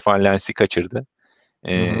 2 defa Lens'i kaçırdı.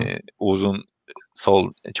 Uzun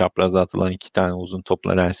sol çapraza atılan 2 tane uzun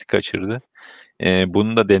topla Lens'i kaçırdı.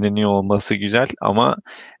 Bunun da deneniyor olması güzel ama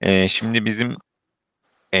şimdi bizim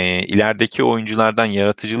ilerideki oyunculardan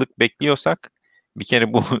yaratıcılık bekliyorsak bir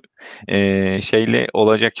kere bu şeyle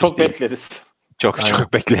olacak iş çok değil. bekleriz. Çok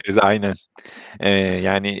bekleriz aynen.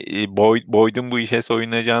 Yani Boyd'un bu işe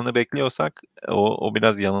soyunacağını bekliyorsak o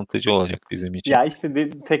biraz yanıltıcı olacak bizim için. Ya işte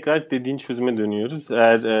tekrar dediğin çözüme dönüyoruz.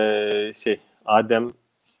 Eğer Adem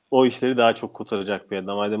o işleri daha çok kurtaracak bir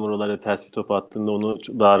adam. Adem oralara ters bir top attığında onu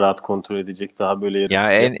daha rahat kontrol edecek. Daha böyle Ya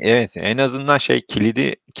yaratıcı. evet en azından şey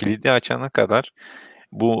kilidi açana kadar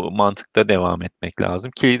bu mantıkta devam etmek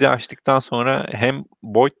lazım. Kilidi açtıktan sonra hem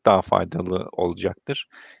Boyd daha faydalı olacaktır.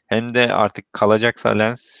 Hem de artık kalacaksa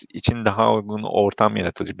Lens için daha uygun ortam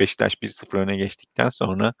yaratıcı. Beşiktaş 1-0 öne geçtikten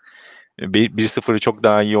sonra 1-0'ı çok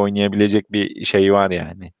daha iyi oynayabilecek bir şey var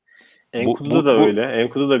yani. Enkudu'da da Bu öyle.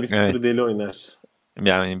 Enkudu da evet. 1-0 deli oynar.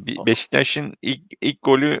 Yani Beşiktaş'ın ilk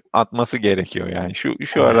golü atması gerekiyor yani. Şu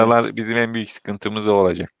Evet. aralar bizim en büyük sıkıntımız o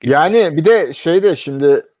olacak gibi. Yani bir de şey de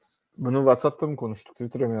şimdi Bunu WhatsApp'ta mı konuştuk?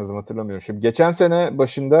 Twitter'a mı yazdım hatırlamıyorum. Şimdi geçen sene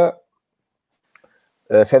başında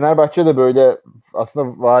Fenerbahçe de böyle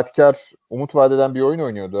aslında vaatkar, umut vaat eden bir oyun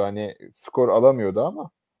oynuyordu. Hani skor alamıyordu ama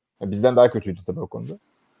bizden daha kötüydü tabii o konuda.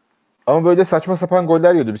 Ama böyle saçma sapan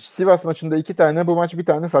goller yiyordu. Biz Sivas maçında 2 tane, bu maç bir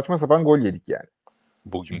tane saçma sapan gol yedik yani.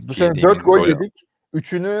 Bu Bugünkü sene 4 yediğimiz gol gol. yedik.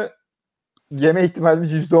 3'ünü yeme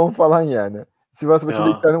ihtimalimiz %10 falan yani. Sivas maçında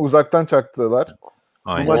Ya. 2 tane uzaktan çaktılar.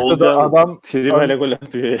 Aynen. Bu maçta da Oğulcan adam Trivela gol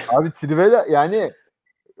atıyor. abi Trivela yani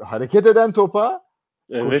hareket eden topa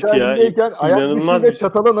Evet koşu ya, halindeyken ayak inanılmaz dışıyla bir şey.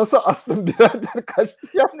 çatala nasıl astın birader, kaçtı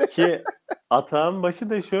yani. Ki atağın başı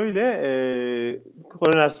da şöyle,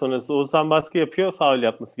 korner sonrası Oğuzhan baskı yapıyor, faul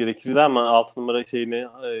yapması gerekirdi ama 6 numara şeyini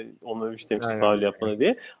onu demişti Aynen. faul yapmalı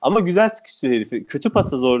diye. Ama güzel sıkıştırıyor herifi. Kötü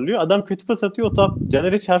pası zorluyor. Adam kötü pas atıyor, o top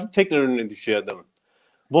Caner'e çarpıp tekrar önüne düşüyor adamın.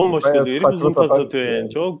 Bomboş Bayağı kalıyor herif, saçma uzun pas sapan atıyor yani. yani.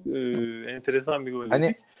 Çok enteresan bir gol.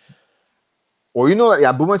 Hani oyun olarak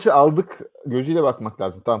yani bu maçı aldık gözüyle bakmak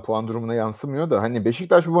lazım. Tamam, puan durumuna yansımıyor da hani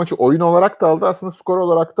Beşiktaş bu maçı oyun olarak da aldı, aslında skor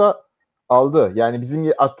olarak da aldı. Yani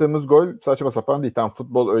bizim attığımız gol saçma sapan değil. Tamam,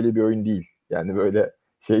 futbol öyle bir oyun değil. Yani böyle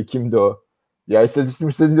kimdi o? Ya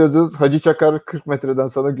istatistik yazıyoruz. Hacı Çakar 40 metreden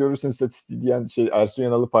sana görürsün istatistiği diyen Ersun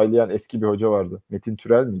Yanal'ı paylayan eski bir hoca vardı. Metin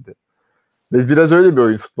Türel miydi? Ve biraz öyle bir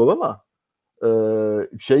oyun futbol ama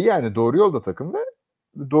yani doğru yolda takım ve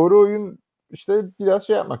doğru oyun işte biraz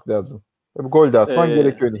yapmak lazım. Tabii gol de atman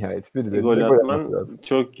gerekiyor nihayet. Birileri gol de gol atması atman lazım.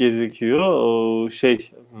 çok gerekiyor. O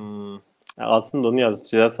aslında onu yazmış.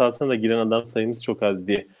 Ceza sahasına da giren adam sayımız çok az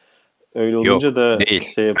diye. Öyle olunca Yok, da değil.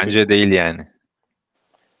 yapıyor. Bence değil yani.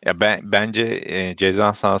 Ya bence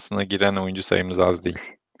ceza sahasına giren oyuncu sayımız az değil.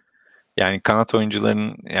 Yani kanat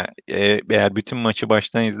oyuncuların eğer bütün maçı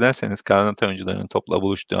baştan izlerseniz kanat oyuncularının topla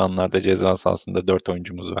buluştuğu anlarda ceza sahasında 4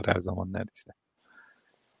 oyuncumuz var her zaman neredeyse.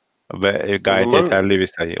 Ve İşte o gayet zaman yeterli bir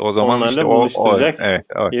sayı. O zaman işte onlarla buluşturacak evet,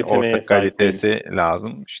 orta yeteneğe sahip değiliz. kalitesi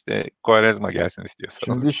lazım. İşte Quaresma gelsin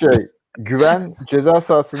istiyorsanız. Şimdi Güven ceza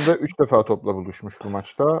sahasında 3 defa topla buluşmuş bu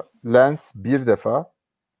maçta. Lens 1 defa.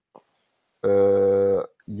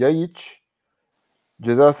 Yayiç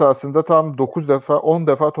ceza sahasında tam 9 defa 10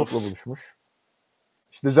 defa topla buluşmuş.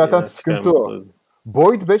 İşte zaten Şeyler sıkıntı çıkarması o. lazım.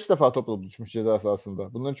 Boyd 5 defa topla buluşmuş ceza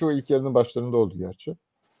sahasında. Bunların çoğu ilk yarının başlarında oldu gerçi.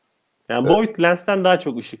 Yani Boyd Lens'ten daha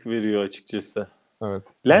çok ışık veriyor açıkçası. Evet.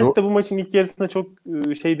 Lens de bu maçın ilk yarısında çok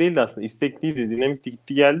değildi aslında. İstekliydi, dinamikti,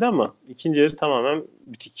 gitti geldi ama ikinci yarı tamamen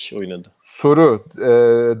bitik oynadı. Soru.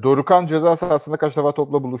 Dorukhan ceza sahasında kaç defa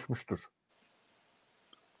topla buluşmuştur?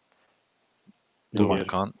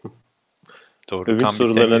 Dorukhan Övünç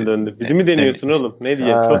sorularına döndü. Bizi mi deniyorsun oğlum? Ne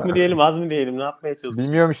diyelim? Çok mu diyelim, az mı diyelim? Ne yapmaya çalışıyorsun?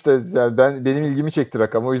 Bilmiyorum işte. Yani benim ilgimi çekti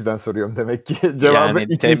rakam. O yüzden soruyorum demek ki. Cevabı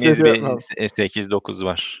yani temiz bir yapmam. 8-9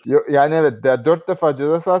 var. Yani evet. 4 defa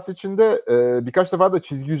ceza sahası içinde birkaç defa da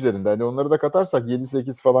çizgi üzerinde. Hani onları da katarsak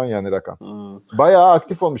 7-8 falan yani rakam. Bayağı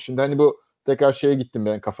aktif olmuş. Şimdi hani bu tekrar şeye gittim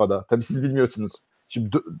ben kafada. Tabii siz bilmiyorsunuz.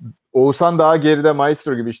 Şimdi Oğuzhan daha geride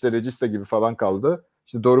Maestro gibi işte Regista gibi falan kaldı.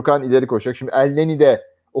 İşte Dorukhan ileri koşacak. Şimdi Elneny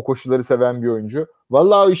de o koşuları seven bir oyuncu.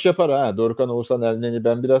 Vallahi o iş yapar ha. Dorukhan, Oğuzhan, Elneny.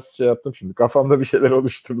 Ben biraz yaptım şimdi. Kafamda bir şeyler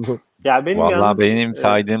oluşturdum. Ya benim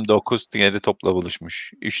saydığım 9 geri topla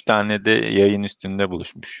buluşmuş. 3 tane de yayın üstünde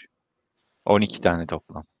buluşmuş. 12 tane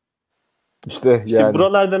toplam. İşte yani.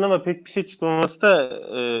 Buralardan ama pek bir şey çıkmaması da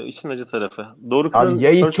işin acı tarafı. Dorukhan'ın Abi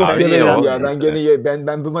Yayiç çok geveledi ya. Ben gene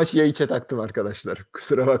ben bu maç Yayiç'e taktım arkadaşlar.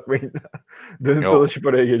 Kusura bakmayın. Dönüp dolaşıp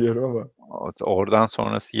oraya geliyorum ama. Oradan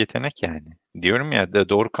sonrası yetenek yani. Diyorum ya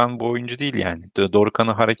Dorukhan bu oyuncu değil yani.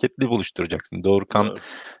 Dorukhan'ı hareketli buluşturacaksın. Dorukhan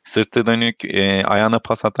sırtı dönük ayağına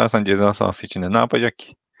pas atarsan ceza sahası içinde ne yapacak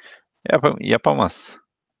ki? Yapamaz.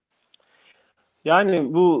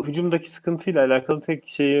 Yani bu hücumdaki sıkıntıyla alakalı tek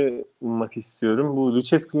şeyi ummak istiyorum. Bu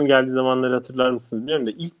Lucescu'nun geldiği zamanları hatırlar mısınız bilmiyorum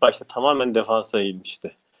da ilk başta tamamen defansa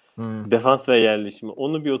eğilmişti. Defans ve yerleşimi.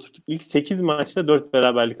 Onu bir oturttuk. İlk 8 maçta 4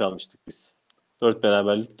 beraberlik almıştık biz. 4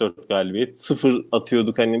 beraberlik, 4 galibiyet. 0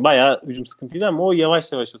 atıyorduk. Hani bayağı hücum sıkıntıydı ama o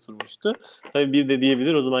yavaş yavaş oturmuştu. Tabii bir de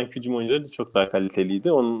diyebilir o zamanki hücum oyuncuları da çok daha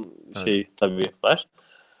kaliteliydi. Onun tabii var.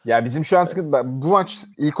 Ya bizim şu an sıkıntı, bu maç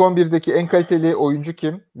ilk 11'deki en kaliteli oyuncu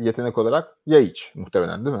kim yetenek olarak? Yayiç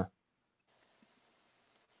muhtemelen değil mi?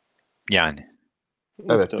 Yani.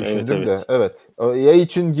 Evet, düşündüm de. Evet.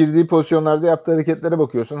 Yayiç'in girdiği pozisyonlarda yaptığı hareketlere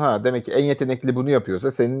bakıyorsun. Ha, demek ki en yetenekli bunu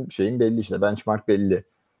yapıyorsa senin şeyin belli işte. Benchmark belli.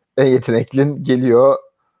 En yeteneklin geliyor.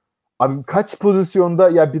 Abi kaç pozisyonda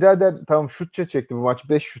ya birader, tamam şutça çekti bu maç,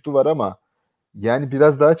 5 şutu var ama yani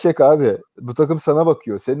biraz daha çek abi. Bu takım sana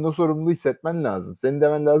bakıyor. Senin o sorumluluğu hissetmen lazım. Senin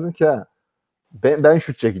demen lazım ki ben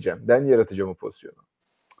şut çekeceğim. Ben yaratacağım o pozisyonu.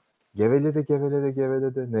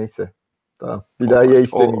 Geveledi. Neyse. Tamam. Bir daha ya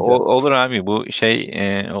istemeyeceğim. Olur abi bu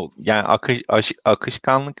yani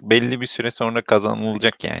akışkanlık belli bir süre sonra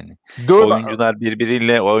kazanılacak yani. Dur. Oyuncular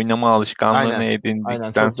birbiriyle oynama alışkanlığını Aynen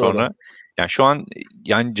edindikten çok doğru. sonra yani şu an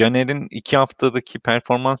yani Caner'in 2 haftadaki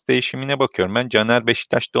performans değişimine bakıyorum. Ben Caner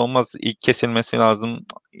Beşiktaş'ta olmaz, ilk kesilmesi lazım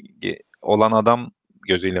olan adam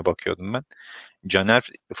gözüyle bakıyordum ben. Caner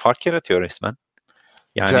fark yaratıyor resmen.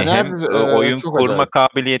 Yani Caner, hem oyun çok kurma acayip.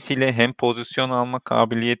 kabiliyetiyle hem pozisyon alma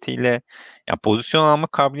kabiliyetiyle, ya pozisyon alma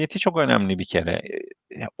kabiliyeti çok önemli bir kere.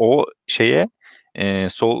 O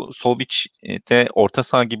sol içte orta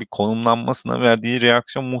saha gibi konumlanmasına verdiği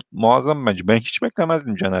reaksiyon muazzam bence. Ben hiç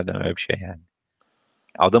beklemezdim Caner'den öyle bir şey yani.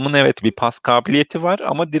 Adamın evet bir pas kabiliyeti var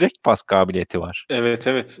ama direkt pas kabiliyeti var. Evet.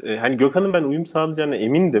 Hani Gökhan'ın ben uyum sağlayacağına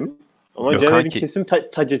emindim. Ama Gökhan Caner'in kesin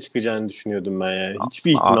taca çıkacağını düşünüyordum ben yani.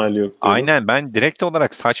 Hiçbir A- ihtimali yok diyordum. Aynen, ben direkt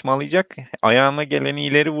olarak saçmalayacak, ayağına geleni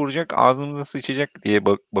ileri vuracak, ağzımıza sıçacak diye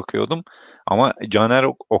bakıyordum. Ama Caner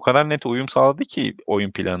o kadar net uyum sağladı ki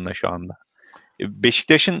oyun planına şu anda.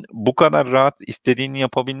 Beşiktaş'ın bu kadar rahat istediğini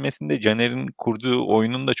yapabilmesinde Caner'in kurduğu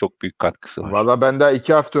oyunun da çok büyük katkısı var. Valla ben daha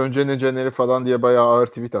 2 hafta önce Caner'i falan diye bayağı ağır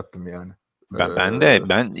tweet attım yani.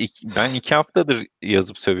 Ben 2 haftadır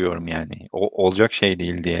yazıp sövüyorum yani. Olacak şey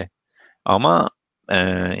değil diye. Ama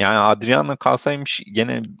yani Adriano kalsaymış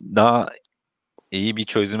gene daha iyi bir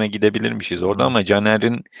çözüme gidebilirmişiz orada ama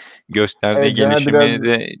Caner'in gösterdiği Evet, Caner gelişimi biraz...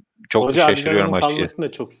 de çok Hoca şaşırıyorum Adriano'nun açıkçası. kalmasını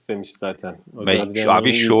da çok istemiş zaten. Hoca Ve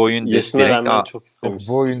Adriano'nun şu oyun yaşına direkt rağmen çok istemiş.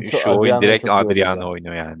 Bu oyun şu oyun Adriano'ya direkt çok iyi oldu ya. Adriano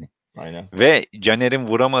oynuyor yani. Aynen. Ve Caner'in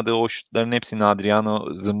vuramadığı o şutların hepsini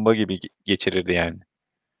Adriano zımba gibi geçirirdi yani.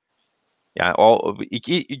 Yani o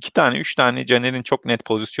iki tane, üç tane Caner'in çok net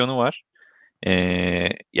pozisyonu var.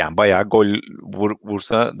 Yani bayağı gol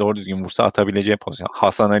vursa, doğru düzgün vursa atabileceği pozisyon.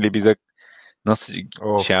 Hasan Ali bize nasıl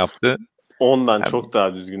Of. şey yaptı? Ondan Yani, çok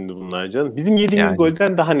daha düzgündü bunlar canım. Bizim yediğimiz yani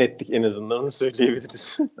golden daha nettik en azından, onu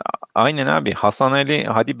söyleyebiliriz. aynen abi. Hasan Ali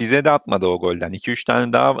hadi bize de atmadı o golden. 2-3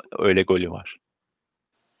 tane daha öyle golü var.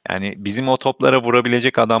 Yani bizim o toplara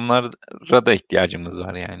vurabilecek adamlara da ihtiyacımız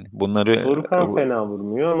var yani. Bunları Dorukhan fena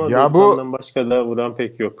vurmuyor ama Ya bu Dorukhan'dan başka da vuran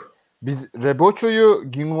pek yok. biz Reboço'yu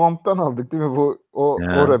Gingomp'tan aldık değil mi? O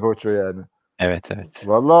Ha, Reboço yani. evet.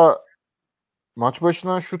 Valla maç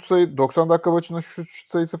başına şut sayı 90 dakika başına şut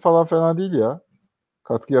sayısı falan fena değil ya.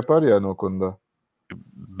 Katkı yapar yani o konuda.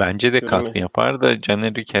 Bence de katkı Göreme. yapar da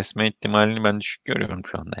Caner'i kesme ihtimalini ben düşük görüyorum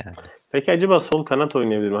şu anda yani. Peki acaba sol kanat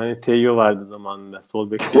oynayabilir mi? Hani Teo vardı zamanında.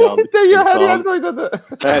 Sol bek diye aldık. Teo her Falan. yerde oynadı.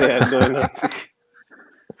 Her yerde oynattık.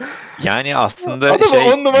 Yani aslında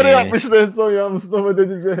Adamı 10 numara yapmıştı en son ya, Mustafa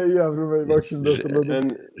Deniz'e. Hey yavrum hey, bak şimdi hatırladım.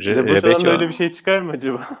 Yani Reboça'dan da öyle bir şey çıkar mı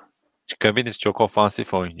acaba? çıkabilir, çok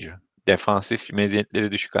ofansif oyuncu. Defansif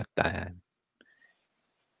meziyetleri düşük hatta yani.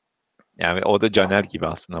 Yani o da Caner gibi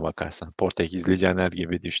aslına bakarsan. Portekizli Caner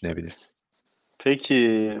gibi düşünebilirsin.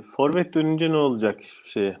 Peki forvet dönünce ne olacak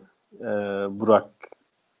Burak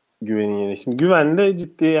Güven'in yerine? Şimdi Güven de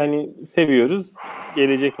ciddi, hani seviyoruz.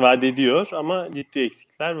 Gelecek vaat ediyor ama ciddi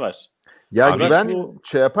eksikler var. Ya Abi, Güven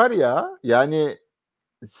şey yapar ya, yani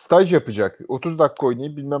staj yapacak. 30 dakika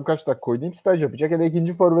oynayıp bilmem kaç dakika oynayıp staj yapacak ya da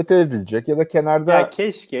ikinci forvete evrilecek ya da kenarda. Ya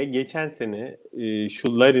keşke geçen sene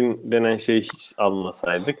şu Larin denen şeyi hiç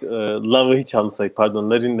almasaydık. Love'ı hiç almasaydık. Pardon,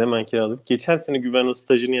 Larin hemen kiralık. Geçen sene Güven o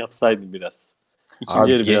stajını yapsaydı biraz.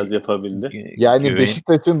 İkinci yarı biraz yapabildi. Yani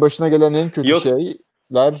Beşiktaş'ın başına gelen en kötü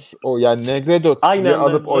şeyler o. Yani Negredo diye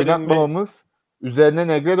alıp oynatmamamız, üzerine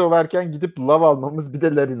Negredo varken gidip Love almamız, bir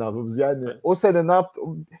de Larin almamız. Yani o sene ne yaptı?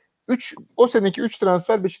 O seneki 3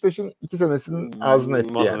 transfer Beşiktaş'ın 2 senesinin ağzına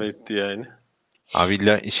etti yani. Mahvetti yani. Abi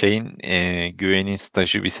Güven'in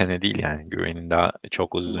stajı bir sene değil yani. Güven'in daha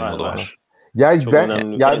çok uzun yolu var.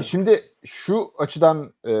 Yani şimdi şu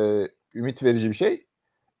açıdan ümit verici bir şey.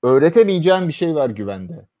 Öğretemeyeceğim bir şey var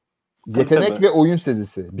Güven'de. Yetenek ve oyun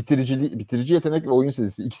sezisi. Bitirici yetenek ve oyun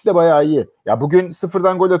sezisi. İkisi de bayağı iyi. Ya bugün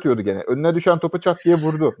sıfırdan gol atıyordu gene. Önüne düşen topu çat diye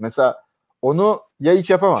vurdu. Mesela onu ya hiç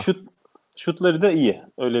yapamaz. Şutları da iyi.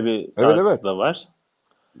 Öyle bir artısı da var.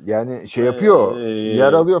 Yani şey yapıyor.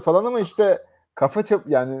 Yer alıyor falan ama işte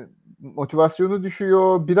yani motivasyonu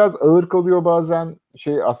düşüyor. Biraz ağır kalıyor bazen.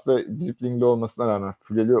 Aslında driplingli olmasına rağmen,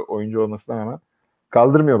 füleli oyuncu olmasına rağmen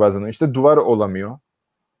kaldırmıyor bazen. İşte duvar olamıyor.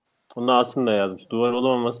 Onu aslında yazmış. Duvar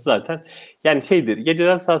olamaması zaten. Yani ya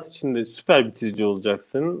ceza sahası içinde süper bitirici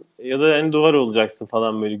olacaksın ya da yani duvar olacaksın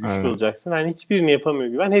falan, böyle güçlü olacaksın. Hani hiçbirini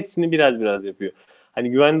yapamıyor Güven. Hepsini biraz biraz yapıyor.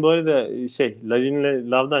 Hani Güven bu arada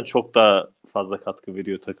Larin'le Lav'dan çok daha fazla katkı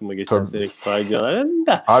veriyor takıma geçen seneki facialardan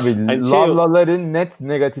da. Abi hani Lav'la Larin net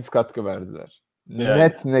negatif katkı verdiler. Yani.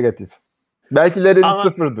 Net negatif. Belki Larin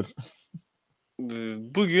sıfırdır.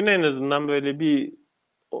 Bugün en azından böyle bir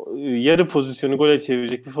yarı pozisyonu gole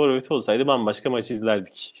çevirecek bir forvet olsaydı bambaşka maç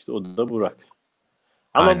izlerdik. İşte o da Burak.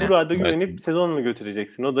 Ama Aynen. Burak'a da Evet. güvenip sezon mu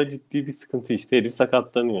götüreceksin? O da ciddi bir sıkıntı işte. Herif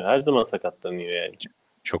sakatlanıyor. Her zaman sakatlanıyor yani.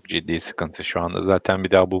 Çok ciddi sıkıntı şu anda. Zaten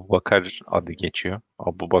bir de Abubakar adı geçiyor.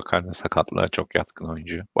 Abubakar da sakatlığa çok yatkın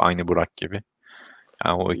oyuncu. Aynı Burak gibi.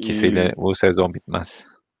 Yani o ikisiyle bu sezon bitmez.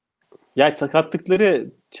 Yani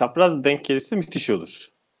sakatlıkları çapraz denk gelirse müthiş olur.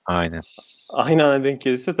 Aynen. Aynı ana denk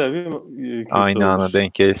gelirse tabii kötü Aynı olur. ana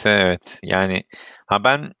denk gelirse evet. Yani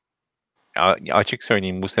ben açık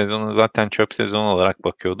söyleyeyim bu sezonu zaten çöp sezon olarak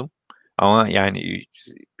bakıyordum. Ama yani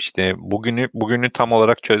işte bugünü tam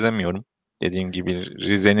olarak çözemiyorum. Dediğim gibi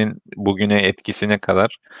Rize'nin bugüne etkisine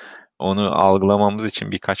kadar onu algılamamız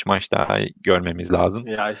için birkaç maç daha görmemiz lazım.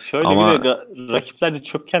 Ya şöyle Ama bir de rakipler de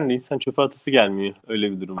çöpken de insan çöpe atası gelmiyor.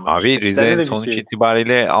 Öyle bir durum var. abi Rakiplerde Rize de bir sonuç şey.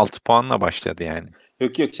 itibariyle 6 puanla başladı yani.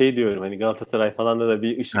 Yok şey diyorum hani Galatasaray falan da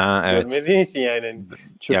bir ışık Ha, evet. görmediğin için yani hani Ya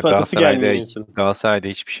çöpe atası gelmiyor Galatasaray'da insan. Galatasaray'da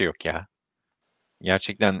hiçbir şey yok ya.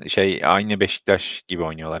 Gerçekten aynı Beşiktaş gibi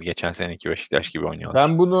oynuyorlar. Geçen seneki Beşiktaş gibi oynuyorlar.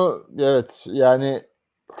 Ben bunu evet yani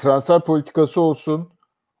transfer politikası olsun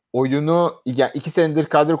oyunu yani 2 senedir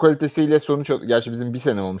kadro kalitesiyle gerçi bizim bir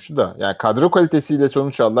sene olmuştu da yani kadro kalitesiyle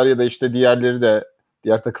sonuç aldılar ya da işte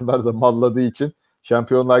diğer takımlar da malladığı için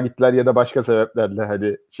şampiyonluğa gittiler ya da başka sebeplerle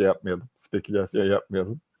hadi şey yapmayalım spekülasyon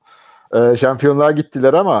yapmayalım. Şampiyonluğa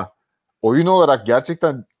gittiler ama oyun olarak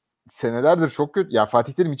gerçekten senelerdir çok kötü. Ya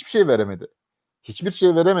Fatih Terim hiçbir şey veremedi. Hiçbir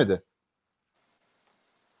şey veremedi.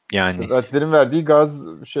 Yani Fatih Terim verdiği gaz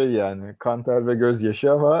yani kan ter ve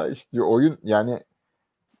gözyaşı ama işte oyun yani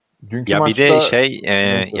dünkü ya bir de maçta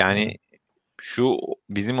yani şu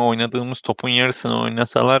bizim oynadığımız topun yarısını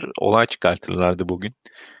oynasalar olay çıkartırlardı bugün.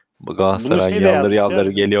 Bu Bunu Galatasaray şey de yaldır yazmış ya yaldır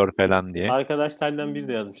bizim geliyor falan diye. arkadaşlardan biri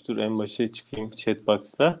de yazmış. Dur en başa çıkayım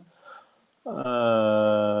chatbox'ta.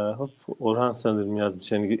 Hop Orhan sanırım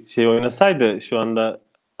yazmış. Yani şey oynasaydı şu anda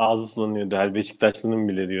ağzı sulanıyordu. Her Beşiktaşlı'nın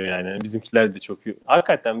bile diyor yani. Bizimkiler de çok iyi.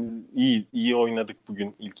 Hakikaten biz iyi oynadık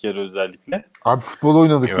bugün ilk yarı özellikle. abi futbol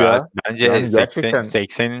oynadık ya. Bence Yani 80, gerçekten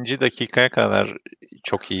 80. dakikaya kadar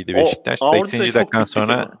çok iyiydi O Beşiktaş. orada da 80. çok dakikadan bittik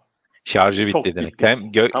sonra ama. şarjı bitti Çok direkt. bittik.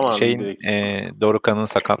 Hem Tamam direkt. Dorukhan'ın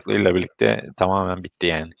sakatlığıyla birlikte tamamen bitti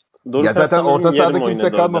yani. ya Dorukhan zaten sanırım orta yarım sahada kimse oynadı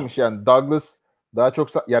orada. kalmamış yani. Douglas daha çok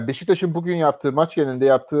ya Beşiktaş'ın bugün yaptığı maç genelinde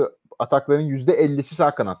yaptığı atakların %50'si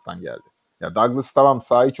sağ kanattan geldi. Ya Douglas tamam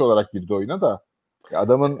sağ iç olarak girdi oyuna da ya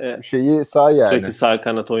adamın şeyi sağ yani. Sürekli sağ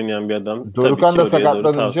kanat oynayan bir adam. Tabii Dorukhan ki da oraya doğru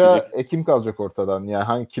sakatlanınca tavsiye. kim kalacak ortadan?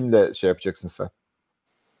 Yani kimle şey yapacaksın sen?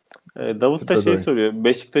 Davut da şey soruyor.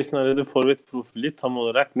 Beşiktaş'ın aradığı forvet profili tam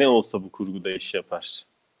olarak ne olsa bu kurguda iş yapar.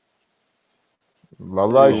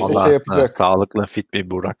 Vallahi işte şey yapacak. Sağlıklı fit bir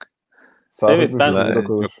Burak. Evet ben Burak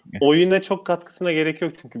olur. oyuna çok katkısına gerek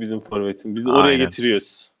yok çünkü bizim forvetin. Biz oraya Aynen.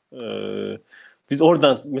 getiriyoruz. Biz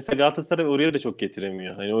oradan mesela Galatasaray oraya da çok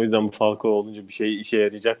getiremiyor. Hani o yüzden bu Falcao olunca bir şey işe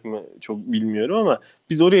yarayacak mı çok bilmiyorum ama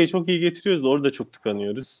biz oraya çok iyi getiriyoruz. Orada çok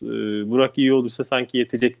tıkanıyoruz. Burak iyi olursa sanki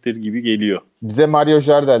yetecektir gibi geliyor. Bize Mario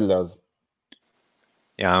Jardel lazım.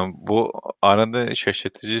 Yani bu arada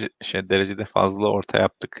şaşırtıcı derecede fazla orta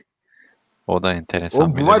yaptık. O da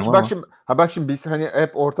enteresan Bu bir maç durum ama. bak şimdi biz hani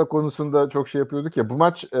hep orta konusunda çok şey yapıyorduk ya. Bu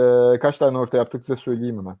maç kaç tane orta yaptık size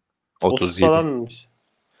söyleyeyim hemen. 30 37. falanmış.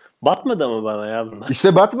 Batmadı mı bana ya bunlar?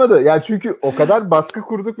 İşte batmadı. Yani çünkü o kadar baskı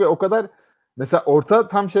kurduk ve o kadar mesela orta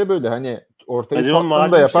tam şey böyle hani ortayı Acaba Tottenham da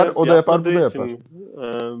malum yapar, şahıs o da yapar, bu yapmadığı da için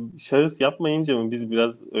yapar. mi? Şahıs yapmayınca mı biz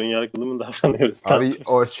biraz önyargılı mı davranıyoruz? Abi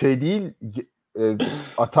o şey değil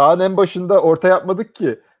atağın en başında orta yapmadık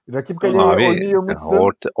ki. Rakip kaleye Abi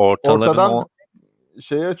oynuyormuşsun. ortaların Ortadan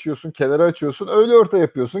şeyi açıyorsun, kenara açıyorsun. Öyle orta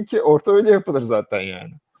yapıyorsun ki orta öyle yapılır zaten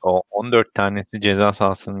yani. o 14 tanesi ceza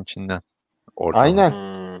sahasının içinden ortalama.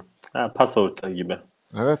 Aynen. Pas orta gibi.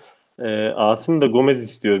 Evet. Asım da Gomez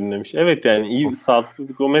istiyorum demiş. Evet yani iyi sağlıklı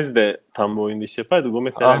bir Gomez de tam bu oyunda iş yapardı.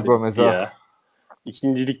 Gomez herhalde Gomez, bitti ya.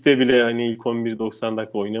 İkincilikte bile hani ilk 11 90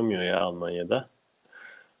 dakika oynamıyor ya Almanya'da.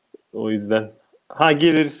 O yüzden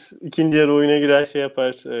gelir ikinci yarı oyuna girer şey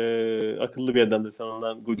yapar. Akıllı bir adam da sen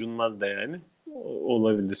ondan gocunmaz da yani.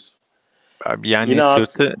 Olabilir. Abi yani Yine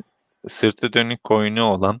sırtı dönük oyunu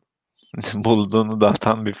olan bulduğunu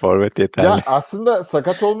dağıtan bir forvet yeterli. Ya aslında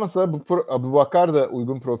sakat olmasa Abubakar da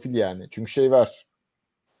uygun profil yani. Çünkü şey var.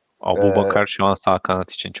 Abubakar şu an sağ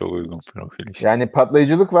kanat için çok uygun profil işte. Yani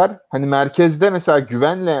patlayıcılık var. Hani merkezde mesela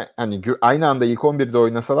Güven'le hani aynı anda ilk 11'de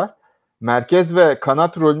oynasalar merkez ve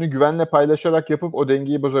kanat rolünü Güven'le paylaşarak yapıp o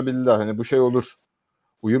dengeyi bozabilirler. Hani bu şey olur.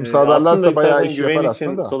 Uyum sağlarlarsa aslında bayağı istersen iş Güven yapar için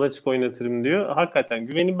aslında. sol açık oynatırım diyor. Hakikaten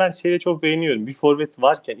Güven'i ben çok beğeniyorum. Bir forvet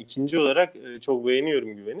varken ikinci olarak çok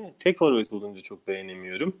beğeniyorum Güven'i. Tek forvet olunca çok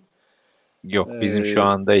beğenemiyorum. Yok bizim şu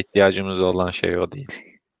anda ihtiyacımız olan şey o değil.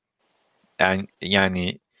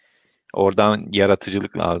 Yani oradan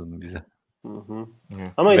yaratıcılık lazım bize. Hı.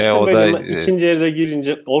 Ama Ve işte o böyle da ikinci yarıda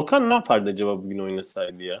girince Orkan ne yapardı acaba bugün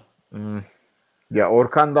oynasaydı ya? Ya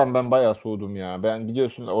Orkan'dan ben bayağı soğudum ya. Ben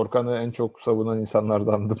biliyorsun Orkan'ı en çok savunan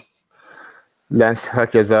insanlardandım. Lens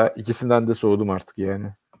hakeza, ikisinden de soğudum artık yani.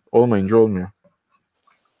 Olmayınca olmuyor.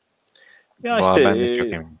 Ya işte ben de çok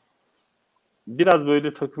eminim. biraz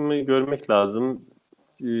böyle takımı görmek lazım.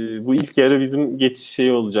 Bu ilk yarı bizim geçiş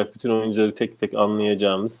şeyi olacak. Bütün oyuncuları tek tek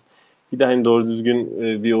anlayacağımız. Bir de hani doğru düzgün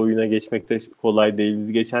bir oyuna geçmek de kolay değil.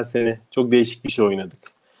 Biz geçen sene çok değişik bir şey oynadık.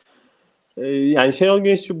 Yani Şenol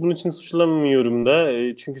Güneş bunun için suçlamıyorum da.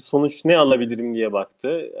 Çünkü sonuç ne alabilirim diye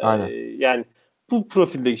baktı. Aynen. Yani bu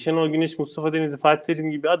profildeki Şenol Güneş, Mustafa Denizli, Fatih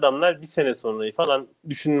Terim gibi adamlar bir sene sonrayı falan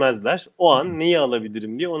düşünmezler. O an neyi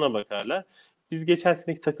alabilirim diye ona bakarlar. Biz geçen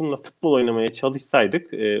seneki takımla futbol oynamaya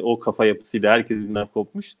çalışsaydık o kafa yapısıyla herkes birbirinden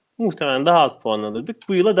kopmuş. Muhtemelen daha az puan alırdık.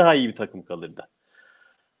 Bu yıla daha iyi bir takım kalırdı.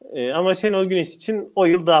 Ama Şenol Güneş için o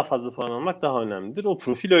yıl daha fazla puan almak daha önemlidir. O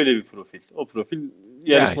profil öyle bir profil. O profil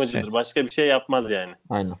yarışmacıdır. işte. Başka bir şey yapmaz yani.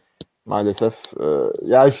 Aynen. Maalesef.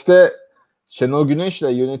 Ya işte Şenol Güneş'le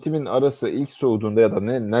yönetimin arası ilk soğuduğunda ya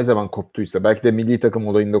da ne zaman koptuysa belki de milli takım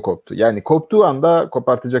olayında koptu. Yani koptuğu anda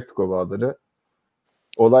kopartacaktık o bağları.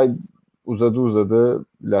 Olay uzadı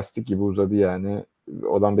lastik gibi uzadı yani.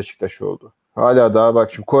 Olan Beşiktaş oldu. Hala daha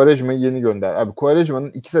bak şu Quaresma'yı yeni gönder. Abi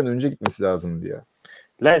Quaresma'nın 2 sene önce gitmesi lazımdı ya.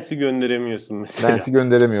 Lens'i gönderemiyorsun mesela. Lens'i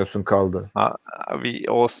gönderemiyorsun kaldı. Abi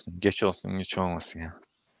olsun. Geç olsun. Geç olmasın ya.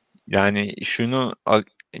 Yani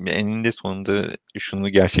eninde sonunda şunu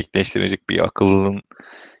gerçekleştirecek bir akıllının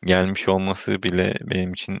gelmiş olması bile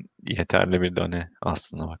benim için yeterli bir done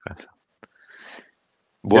aslına bakarsan.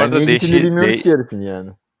 Bu Yani arada niye gittiğini bilmiyoruz ki herifin yani.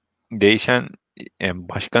 değişen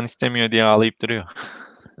başkan istemiyor diye ağlayıp duruyor.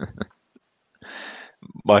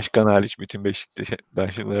 Başkan hariç bütün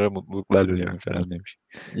Beşiktaşlılara mutluluklar diliyorum falan demiş.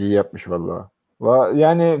 İyi yapmış vallahi.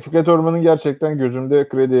 Yani Fikret Orman'ın gerçekten gözümde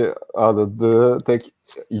kredi ağladığı tek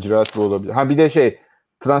icraat bu olabilir. Ha bir de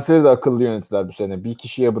transferi de akıllı yönettiler bu sene. Bir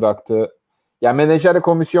kişiye bıraktı. Ya menajer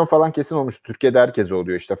komisyon falan kesin olmuş. Türkiye'de herkese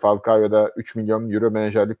oluyor. İşte Falcao'da 3 milyon euro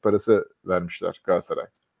menajerlik parası vermişler Galatasaray.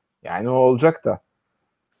 Yani o olacak da.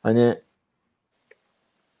 Hani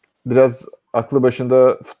biraz aklı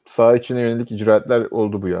başında saha içine yönelik icraatler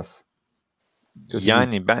oldu bu yaz. Kötü değil.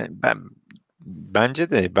 Yani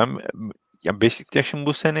bence de ya Beşiktaş'ın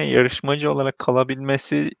bu sene yarışmacı olarak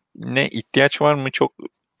kalabilmesine ihtiyaç var mı çok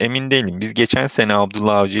emin değilim. Biz geçen sene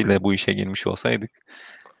Abdullah Avcı ile bu işe girmiş olsaydık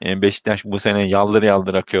Beşiktaş bu sene yaldır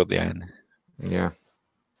yaldır akıyordu yani. Ya.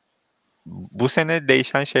 Bu sene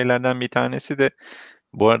değişen şeylerden bir tanesi de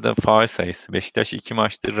bu arada faul sayısı. Beşiktaş 2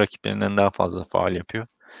 maçtır rakiplerinden daha fazla faul yapıyor.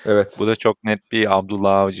 Evet. Bu da çok net bir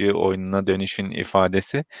Abdullah Avcı oyununa dönüşün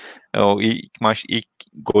ifadesi. O ilk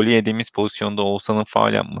golü yediğimiz pozisyonda Oğuzhan'ın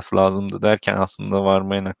faul yapması lazımdı derken aslında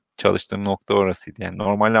varmaya çalıştığım nokta orasıydı. Yani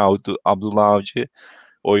normalde Abdullah Avcı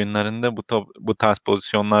oyunlarında bu tarz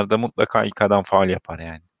pozisyonlarda mutlaka ilk adam faul yapar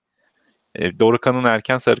yani. Dorukhan'ın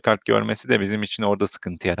erken sarı kart görmesi de bizim için orada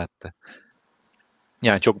sıkıntı yarattı.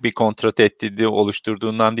 Yani çok bir kontra tehdidi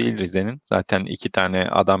oluşturduğundan değil Rize'nin. Zaten 2 tane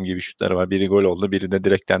adam gibi şutları var. Biri gol oldu, biri de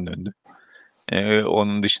direkten döndü.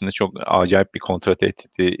 Onun dışında çok acayip bir kontra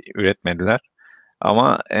tehdidi üretmediler.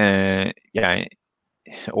 Ama yani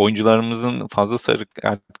oyuncularımızın fazla sarı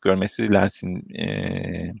kart görmesi Lens'in,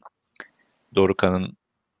 Dorukhan'ın,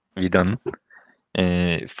 Vida'nın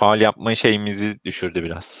faul yapma şeyimizi düşürdü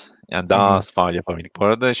biraz. Yani daha az faul yapabildik. Bu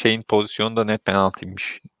arada pozisyonu da net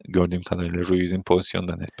penaltıymış. Gördüğüm kadarıyla Ruiz'in pozisyonu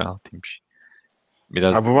da net penaltıymış.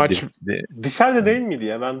 Biraz bu maç dışarıda değil miydi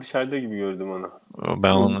ya? Ben dışarıda gibi gördüm onu.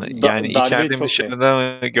 Ben onu yani içeride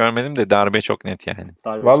dışarıda görmedim de darbe çok net yani.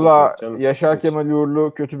 Valla Yaşar Kemal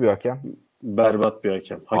Uğurlu kötü bir hakem. Berbat bir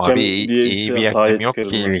hakem. Abi iyi bir hakem yok ki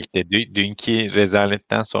ligde. Dünkü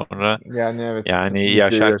rezaletten sonra yani evet. Yani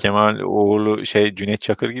Yaşar Kemal Uğurlu Cüneyt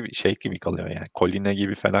Çakır gibi kalıyor yani. Kolina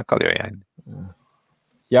gibi falan kalıyor yani.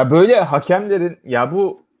 Ya böyle hakemlerin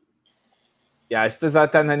ya işte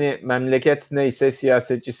zaten hani memleket neyse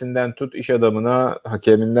siyasetçisinden tut iş adamına,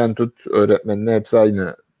 hakeminden tut öğretmenine hepsi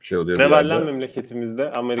aynı şey oluyor. Ne var lan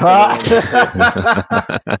memleketimizde? Amerika'da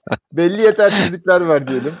belli yetersizlikler var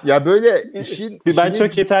diyelim. Ya böyle ben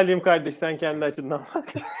çok yeterliyim kardeş, sen kendi açından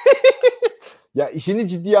bak. Ya işini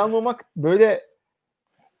ciddiye almamak böyle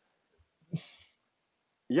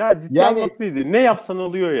ciddi almak değildi. Ne yapsan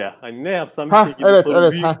oluyor ya. Hani ne yapsan bir şekilde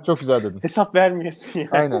sorun büyük. Çok güzel dedin. Hesap vermiyorsun yani.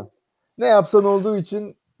 Aynen. Ne yapsan olduğu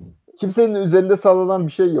için kimsenin üzerinde sallanan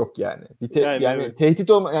bir şey yok yani. Yani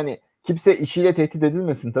tehdit olma yani kimse işiyle tehdit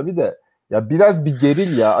edilmesin tabii de ya biraz bir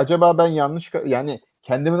geril ya. Acaba ben yanlış yani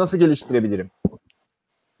kendimi nasıl geliştirebilirim?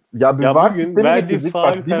 Ya bir Ya VAR bugün sistemi verdiği getirdik. faul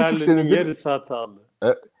Bak 1,5 kararlarının senedir yarısı hatalı.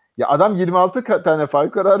 ya adam 26 tane faul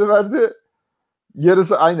kararı verdi.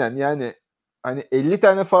 Yarısı aynen yani hani 50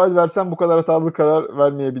 tane faul versen bu kadar hatalı karar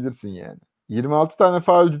vermeyebilirsin yani. 26 tane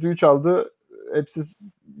faul düdüğü çaldı. Hepsi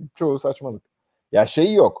çoğu saçmalık. Ya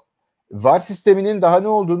şey yok. VAR sisteminin daha ne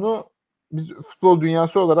olduğunu biz futbol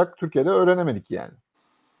dünyası olarak Türkiye'de öğrenemedik yani.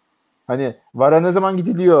 Hani VAR'a ne zaman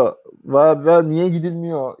gidiliyor? VAR'a niye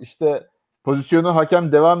gidilmiyor? İşte pozisyonu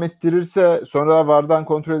hakem devam ettirirse sonra VAR'dan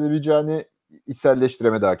kontrol edebileceğini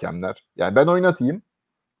içselleştiremedi hakemler. Yani ben oynatayım.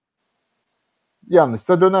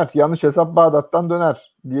 Yanlışsa döner. Yanlış hesap Bağdat'tan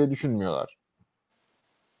döner diye düşünmüyorlar.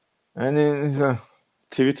 Yani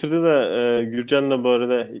Twitter'da da Gürcan da bu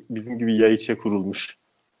arada bizim gibi yay içe kurulmuş.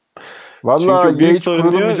 vallahi Çünkü büyük hiç sorun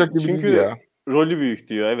diyor. kurulamayacak gibi Çünkü değil ya. rolü büyük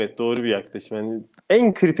diyor. Evet, doğru bir yaklaşım. Yani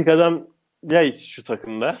en kritik adam Yaiç şu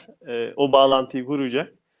takımda. O bağlantıyı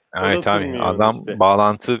kuracak. O da Evet abi, kurmuyor onu adam işte.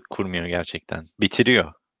 bağlantı kurmuyor gerçekten.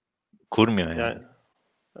 Bitiriyor. Kurmuyor yani. Yani,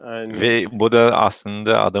 aynen. Ve bu da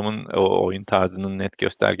aslında adamın o oyun tarzının net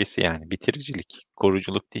göstergesi yani. Bitiricilik,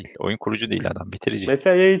 koruculuk değil. Oyun kurucu değil adam, bitirici.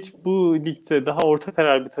 Mesela Yaiç bu ligde daha orta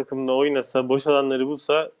karar bir takımda oynasa, boş alanları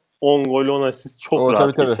bulsa 10 gol 10 asist çok O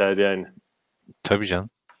rahat tabii. geçer yani. Tabii canım.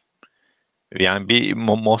 Yani bir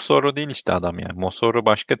Mossoro değil işte adam yani. Mossoro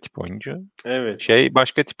başka tip oyuncu. Evet. Şey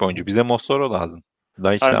başka tip oyuncu. Bize Mossoro lazım.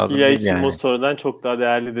 Laiç Halbuki lazım değil Yaiç yani. Mossor'dan çok daha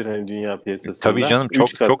değerlidir hani dünya Tabii piyasasında. canım, 3 çok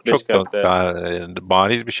kat, çok 5 çok kat değerli. daha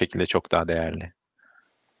bariz bir şekilde çok daha değerli.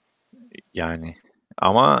 Yani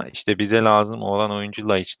ama işte bize lazım olan oyuncu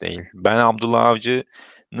Laiç değil. Ben Abdullah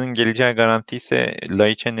Avcı'nın geleceği garanti ise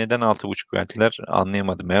Laiç'e neden 6,5 verdiler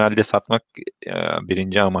anlayamadım. Herhalde satmak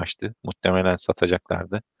birinci amaçtı. Muhtemelen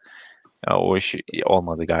satacaklardı. Ya, o iş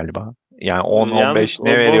olmadı galiba. Yani Yalnız 10-15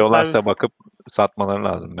 ne o veriyorlarsa bonservis, bakıp satmaları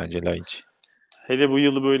lazım bence Laiç. hele bu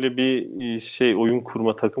yılı böyle bir oyun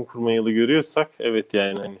kurma, takım kurma yılı görüyorsak evet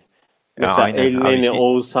yani hani. Ya Mesela aynen abi. Elneny,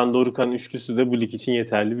 Oğuzhan, Dorukhan üçlüsü de bu lig için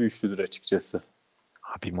yeterli bir üçlüdür açıkçası.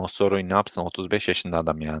 Abi Mossoro'yu ne yapsın? 35 yaşında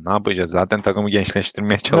adam ya. Ne yapacağız? Zaten takımı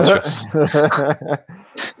gençleştirmeye çalışıyoruz.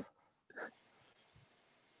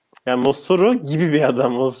 Yani Mossoro gibi bir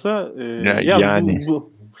adam olsa ya Yani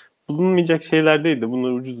bu bulunmayacak şeyler değil de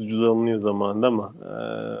bunlar ucuz ucuz alınıyor zamanında ama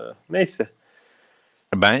neyse.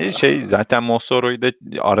 bence zaten Mossoro'yu da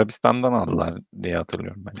Arabistan'dan aldılar diye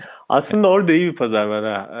hatırlıyorum ben. Aslında orada iyi bir pazar var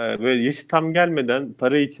ha. Böyle yaşı tam gelmeden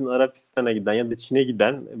para için Arapistan'a giden ya da Çin'e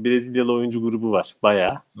giden Brezilyalı oyuncu grubu var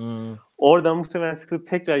bayağı. Hmm. Oradan muhtemelen sıkılıp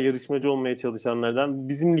tekrar yarışmacı olmaya çalışanlardan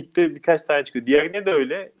bizim ligde birkaç tane çıkıyor. Diagne de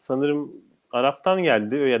öyle. Sanırım Arap'tan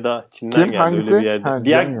geldi ya da Çin'den Kim? geldi Hangisi? öyle bir yerde. Ha,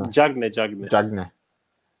 Cagne. Cagne. Cagne.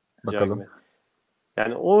 Bakalım.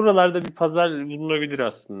 Yani oralarda bir pazar bulunabilir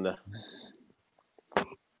aslında.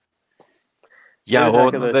 Ya Evet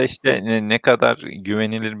orada da arkadaş. işte ne kadar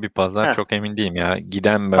güvenilir bir pazar Heh, çok emin değilim ya.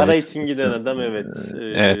 Giden böyle para için giden adam evet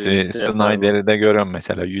evet, yapar mı? Snyder'i de görüyorum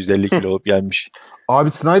mesela 150 kilo olup gelmiş.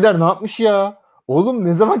 Abi Snyder ne yapmış ya? Oğlum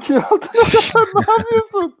ne zaman kiraladın o kadar? Ne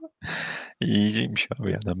yapıyorsun? İyiciymiş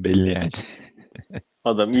abi adam belli yani.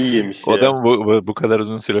 Adam iyi yemiş O ya. adam bu kadar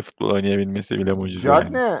uzun süre futbol oynayabilmesi bile mucize yani.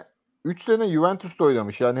 Cagne 3 sene Juventus'ta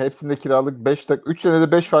oynamış. Yani hepsinde kiralık 3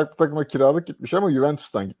 senede 5 farklı takıma kiralık gitmiş ama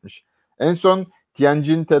Juventus'tan gitmiş. En son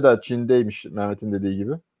Tianjin Teda Çin'deymiş Mehmet'in dediği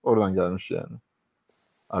gibi. Oradan gelmiş yani.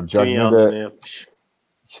 Abi Cagne Dünyada ne de yapmış?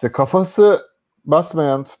 işte kafası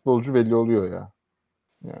basmayan futbolcu belli oluyor ya.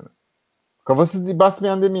 Yani kafası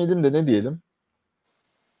basmayan demeyelim de ne diyelim?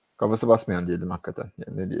 Kafası basmayan diyelim hakikaten.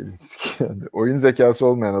 Yani ne diyebiliriz ki? Yani oyun zekası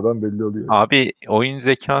olmayan adam belli oluyor. Abi oyun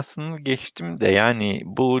zekasını geçtim de yani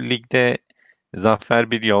bu ligde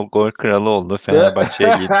Zafer bir yol gol kralı oldu.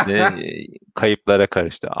 Fenerbahçe'ye gitti. Kayıplara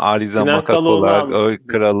karıştı. Ariza Sinan Kaloğlu Makakola gol almıştık biz.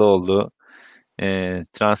 kralı oldu.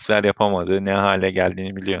 Transfer yapamadı. Ne hale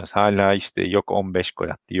geldiğini biliyoruz. Hala işte yok 15 gol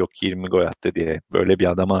attı, yok 20 gol attı diye böyle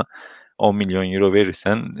bir adama 10 milyon euro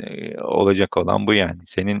verirsen olacak olan bu yani.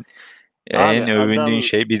 Senin Abi en övündüğün adam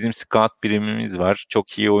şey bizim scout birimimiz var.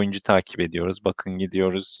 Çok iyi oyuncu takip ediyoruz. Bakın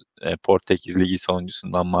gidiyoruz Portekiz Ligi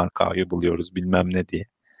sonuncusundan Marcao'yu buluyoruz bilmem ne diye.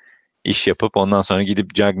 İş yapıp ondan sonra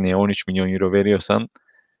gidip Cagne'ye 13 milyon euro veriyorsan Abi,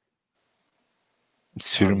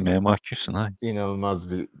 sürünmeye mahkumsun ha.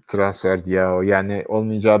 inanılmaz bir transferdi ya o. Yani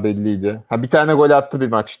olmayacağı belliydi. Ha bir tane gol attı bir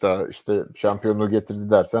maçta. İşte şampiyonluğu getirdi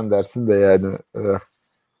dersin de yani.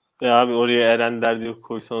 abi oraya Eren derdi yok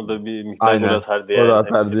koysan o da bir miktar gol Aynen. atardı O da yani.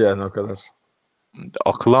 atardı yani o kadar.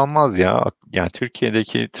 Akıl almaz ya. Yani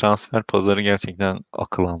Türkiye'deki transfer pazarı gerçekten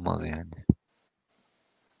akıl almaz yani.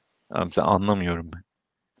 Abi sen anlamıyorum ben.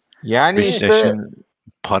 Yani işte Beşiktaş'ın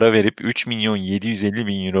para verip 3 milyon 750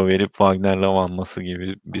 bin euro verip Wagner Love alması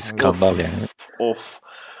gibi bir skandal yani. Of.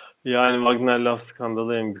 Yani Wagner Love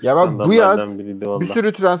skandalı en büyük Ya bak, bu skandallardan yaz biriydi bir valla.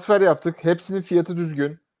 sürü transfer yaptık. Hepsinin fiyatı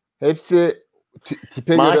düzgün. Hepsi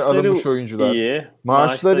tipe göre Maaşları alınmış oyuncular. iyi.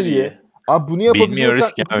 Maaşları iyi. iyi. Abi bunu yapabiliyorsan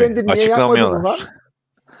Bilmiyoruz ki 2 abi. senedir niye yapmadın lan? Açıklamıyorlar.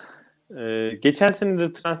 Geçen sene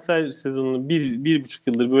de transfer sezonunu bir buçuk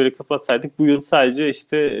yıldır böyle kapatsaydık bu yıl sadece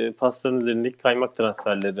işte pastanın üzerindeki kaymak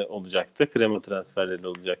transferleri olacaktı. Krema transferleri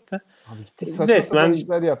olacaktı. Abi gittik saçma sapan Resmen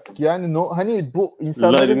işler yaptık. Yani hani bu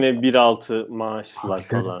insanların... Larin'e 1.6 maaşlar Abi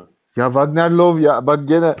Larin. falan. Ya Wagner Love ya. Bak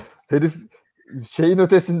gene herif şeyin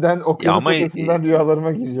ötesinden, Ya okyanus ama ötesinden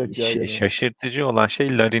rüyalarıma girecek ya gene. şaşırtıcı olan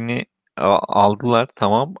şey Larin'i aldılar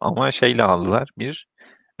tamam ama şeyle aldılar.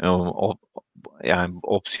 Yani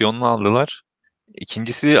opsiyonla aldılar.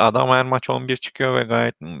 İkincisi adam her maç 11 çıkıyor ve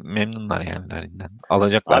gayet memnunlar yani Larin'den.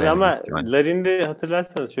 Alacaklar Abi yani büyük ama ihtimalle. Larin'de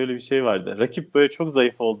hatırlarsanız şöyle bir şey vardı. Rakip böyle çok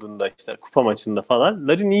zayıf olduğunda işte kupa maçında falan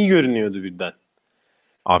Larin iyi görünüyordu birden.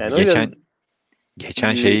 Abi Yani o yüzden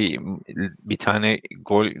geçen bir tane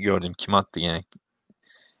gol gördüm. Kim attı gene?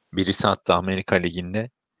 Birisi attı Amerika Ligi'nde.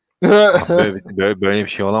 Abi böyle bir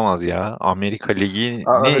şey olamaz ya. Amerika Ligi'ni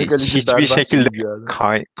Amerika Ligi hiçbir berbat bir şekilde lig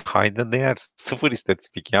yani. kayda değer, sıfır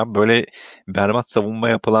istatistik ya. Böyle berbat savunma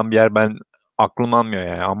yapılan bir yer ben aklım almıyor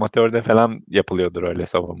yani. Amatörde falan yapılıyordur öyle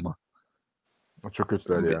savunma. Çok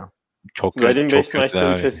kötüler ya. Çok kötü, Larin çok 5 kötü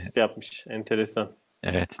maçta 3 abi. asist yapmış. Enteresan.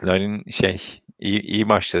 Evet, Larin iyi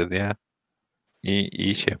başladı ya.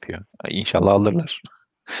 İyi şey yapıyor. İnşallah alırlar.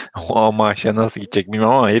 O maaşa nasıl gidecek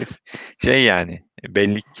bilmiyorum ama herif yani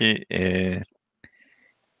belli ki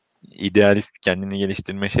idealist kendini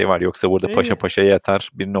geliştirme şey var. Yoksa burada paşa İyi. paşa yatar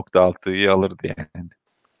 1.6'yı alırdı yani.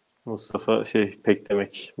 Mustafa pek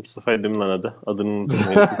demek. Mustafa demin lan adı. Adını unuttum.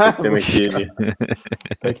 Pek demek diye.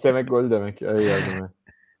 Pek demek gol demek. Öyle geldi mi?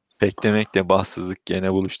 Pek demek de bahtsızlık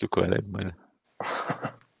gene buluştuk öyle böyle.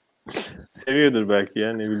 Seviyordur belki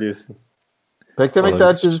ya ne biliyorsun. Pek demek de Olabilir.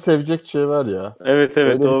 herkesi sevecek şey var ya. Evet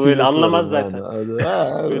Öyle bir o böyle tweet var anlamaz onun yani.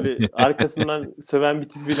 zaten. Evet. Böyle arkasından söven bir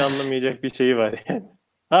tip bile anlamayacak bir şeyi var yani.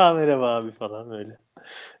 Ha merhaba abi falan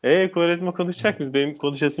öyle. Quaresma konuşacak mıyız? Benim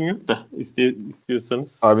konuşasım yok da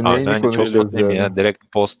istiyorsanız. Abi Abi neyini ben çok konuşacağız mutluyum yani? ya.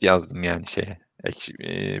 Direkt post yazdım yani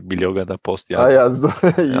bloga da post Ha, yazdım.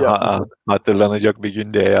 yazdım. İyi yapmışsın. Hatırlanacak bir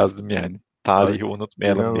gün diye yazdım yani. Tarihi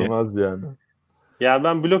unutmayalım diye. İnanılmaz yani. Ya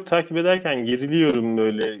ben blog takip ederken geriliyorum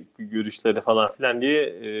böyle görüşlere falan filan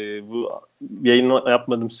diye bu yayın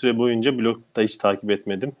yapmadığım süre boyunca blogda hiç takip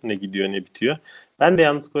etmedim. Ne gidiyor ne bitiyor. Ben de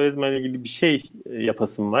yalnız Quaresma ile ilgili bir şey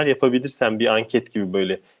yapasım var. Yapabilirsem bir anket gibi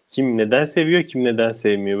böyle kim neden seviyor kim neden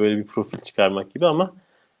sevmiyor böyle bir profil çıkarmak gibi ama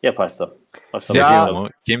yaparsam. Bakalım. Seviyor mu?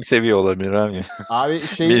 Kim seviyor olabilir abi? Abi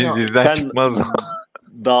şeyin Bizden Sen çıkmaz.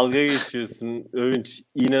 dalga geçiyorsun Övünç.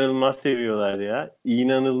 İnanılmaz seviyorlar ya.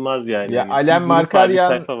 İnanılmaz yani. ya Hani Alem bir grup var, bir Markaryan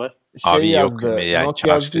tayfa var. Abi yok yazdı. yani Not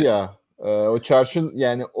yazdı çarşı. ya. O çarşın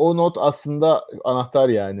yani o not aslında anahtar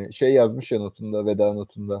yani. Yazmış ya notunda, veda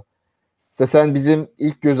notunda. İşte sen bizim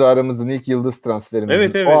ilk göz ağrımızdın, ilk yıldız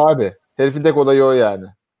transferimizdin. Evet. O abi. Herifin tek olayı o yani.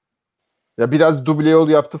 Ya biraz duble yol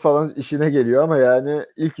yaptı falan işine geliyor ama yani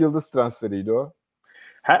ilk yıldız transferiydi o.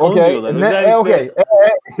 Onu Okey. diyorlar. Özellikle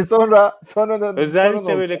Sonra ne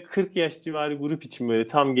oldu? böyle 40 yaş civarı grup için böyle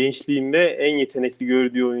tam gençliğinde en yetenekli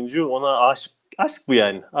gördüğü oyuncu ona aşk bu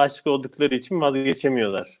yani. Aşık oldukları için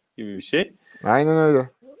vazgeçemiyorlar gibi bir şey. Aynen öyle.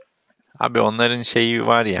 Abi onların şeyi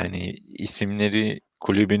var yani isimleri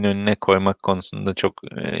kulübün önüne koymak konusunda çok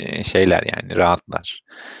şeyler yani rahatlar.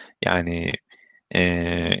 Yani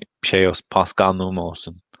Pascal Nouma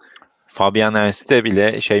olsun. Fabian Ernst'e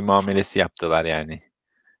bile muamelesi yaptılar yani.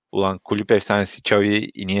 Ulan kulüp efsanesi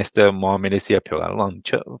Xavi Iniesta muamelesi yapıyorlar. Ulan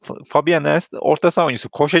Fabian Ernst orta saha oyuncusu.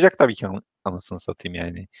 Koşacak tabii ki anasını satayım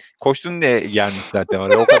yani. Koştun diye gelmiş zaten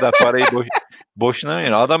oraya. O kadar parayı boşuna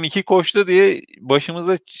veriyor. Adam 2 koştu diye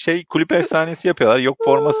başımıza kulüp efsanesi yapıyorlar. Yok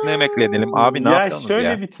formasını emekleyelim. Abi ne Ya yapıyorsunuz ya?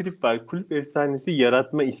 şöyle bir trip var. Kulüp efsanesi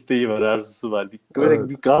yaratma isteği var, arzusu var. Evet.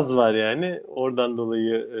 Bir gaz var yani. Oradan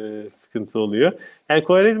dolayı sıkıntı oluyor. Yani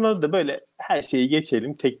Quaresma'da da böyle her şeyi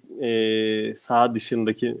geçelim. Tek saha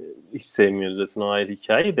dışındaki hiç sevmiyoruz zaten o ayrı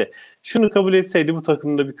hikaye de. Şunu kabul etseydi bu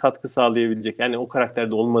takımda bir katkı sağlayabilecek. Yani o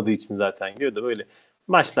karakterde olmadığı için zaten geliyor da böyle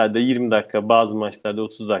maçlarda 20 dakika, bazı maçlarda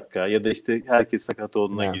 30 dakika ya da işte herkes sakat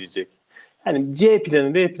olduğuna Yani. girecek. Yani C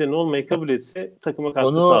planı, D planı olmayı kabul etse takıma katkı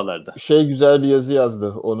Onu sağlardı. güzel bir yazı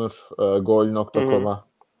yazdı Onur gol.com'a.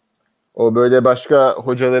 O böyle başka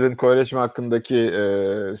hocaların Quaresma hakkındaki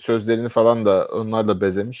sözlerini falan da onlar da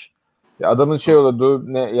bezemiş. Ya adamın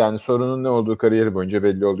olduğu yani sorunun ne olduğu kariyeri boyunca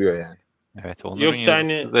belli oluyor yani. Evet Onur'un Yoksa yazısı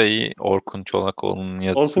hani da iyi. Orkun Çolakoğlu'nun Orkun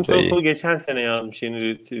yazısı da iyi. Çolakoğlu geçen sene yazmış, yeni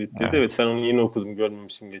retweetledi. Evet. Evet ben onu yeni okudum,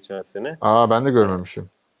 görmemişim geçen sene. Aa ben de görmemişim.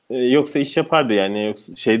 Yoksa iş yapardı yani.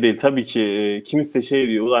 Yoksa şey değil tabii ki, kimisi de şey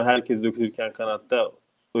diyor, ulan herkes dökülürken kanatta,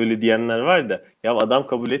 öyle diyenler var da ya adam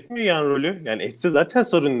kabul etmiyor yan rolü. Yani etse zaten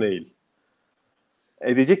sorun değil.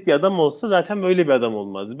 Edecek bir adam olsa zaten böyle bir adam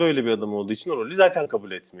olmaz. Böyle bir adam olduğu için o rolü zaten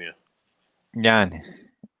kabul etmiyor. Yani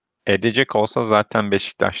edecek olsa zaten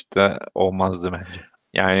Beşiktaş'ta olmazdı bence.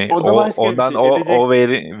 Yani O da başka bir şey.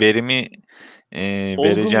 Edecek verimi olgun bir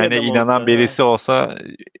vereceğine adam inanan olsa. birisi olsa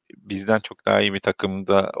bizden çok daha iyi bir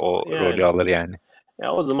takımda o rolü Yani. alır yani.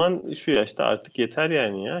 Ya o zaman şu yaşta artık yeter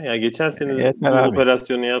yani ya. Ya geçen sene Yeter bu abi.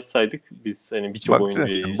 operasyonu yapsaydık biz, hani birçok Bak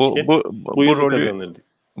oyuncuya bu ilişkin, bu bu bu yılı rolü kazanırdık.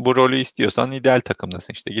 bu rolü istiyorsan ideal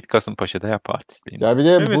takımdasın işte. Git Kasımpaşa'da yap artistliğini. Ya bir de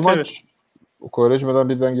Evet, bu maç Quaresma'dan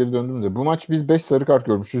birden geri döndüm de bu maç biz 5 sarı kart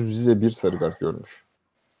görmüşüz. Rize 1 sarı kart görmüş.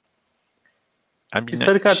 Yani Biz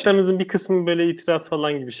sarı kartlarımızın bir kısmı böyle itiraz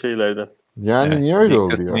falan gibi şeylerden. Yani evet, niye öyle bir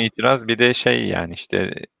oldu kısmı ya? itiraz, bir de şey yani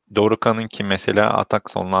işte Dorukhan'ınki mesela atak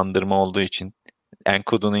sonlandırma olduğu için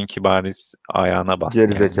Enkudu'nunki bariz ayağına bastı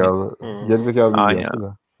Geri yani. zekalı. Hmm. Geri zekalı değil Aynen. gerçi de.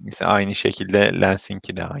 Mesela aynı şekilde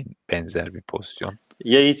Lens'inki de aynı benzer bir pozisyon.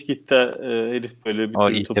 Ya hiç gitti, herif böyle bir O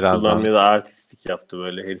türlü topu itirazdan. kullanmıyor da artistik yaptı,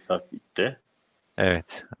 böyle herif hafif itti.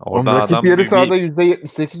 Evet. Oğlum, Orada rakip adam yarı sahada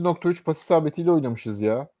 %78.3 pas isabetiyle oynamışız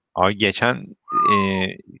ya. Abi geçen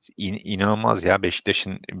inanılmaz ya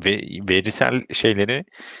Beşiktaş'ın verisel şeyleri.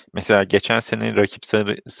 Mesela geçen sene rakip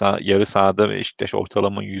yarı sahada Beşiktaş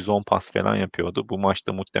ortalama 110 pas falan yapıyordu. Bu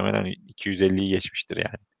maçta muhtemelen 250'yi geçmiştir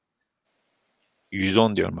yani.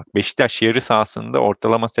 110 diyorum bak. Beşiktaş yarı sahasında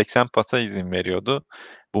ortalama 80 pasa izin veriyordu.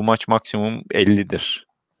 Bu maç maksimum 50'dir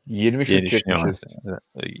 20 diye şut düşünüyorum. çekmişiz.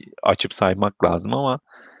 Açıp saymak lazım ama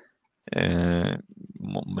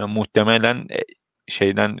muhtemelen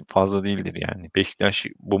şeyden fazla değildir yani. Beşiktaş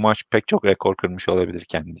bu maç pek çok rekor kırmış olabilir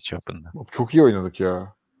kendi çapında. Çok iyi oynadık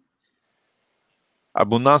ya.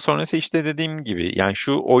 Bundan sonrası işte dediğim gibi yani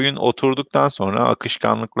şu oyun oturduktan sonra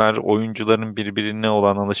akışkanlıklar, oyuncuların birbirine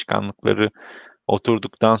olan alışkanlıkları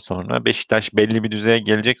oturduktan sonra Beşiktaş belli bir düzeye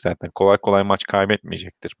gelecek zaten. Kolay kolay maç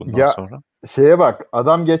kaybetmeyecektir bundan Ya sonra. şeye bak,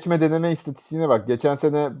 adam geçme deneme istatistiğine bak. Geçen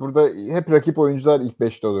sene burada hep rakip oyuncular ilk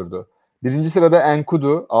 5'te olurdu. Birinci sırada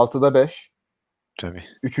Enkudu 6'da 5. Tabii.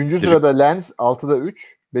 Üçüncü sırada Lens 6'da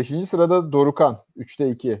 3. Beşinci sırada Dorukhan 3'te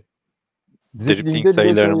 2. Dribbling Dribling'de bir de şey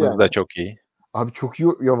sayılarımız yani. da çok iyi. Abi çok iyi.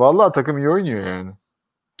 Ya vallahi takım iyi oynuyor yani.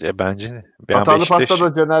 Bence de. Hatalı pasta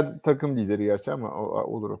da Caner takım lideri gerçi ama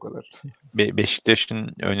olur o kadar.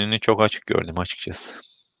 Beşiktaş'ın önünü çok açık gördüm açıkçası.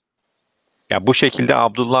 Ya bu şekilde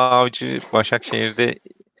Abdullah Avcı Başakşehir'de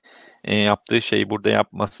yaptığı şeyi burada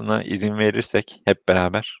yapmasına izin verirsek hep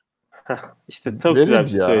beraber. İşte çok güzel bir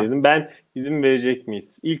Veririz şey ya. söyledim. Ben izin verecek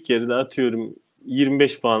miyiz? İlk yarıda atıyorum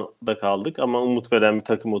 25 puanda kaldık ama umut veren bir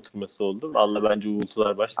takım oturması oldu. Vallahi bence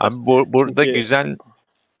uğultular başlar. Abi burada Çünkü güzel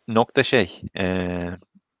nokta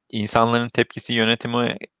insanların tepkisi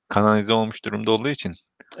yönetime kanalize olmuş durumda olduğu için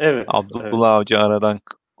evet. Abdullah Avcı aradan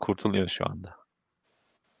kurtuluyor şu anda.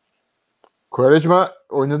 Quaresma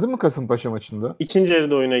oynadı mı Kasımpaşa maçında? İkinci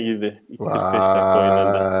yarıda oyuna girdi. 45 dakika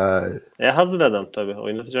oynadı. Hazır adam tabii,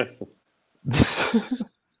 oynatacaksın.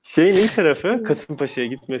 Şeyin iyi tarafı, Kasımpaşa'ya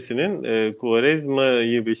gitmesinin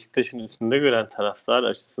Quaresma'yı Beşiktaş'ın üstünde gören taraftar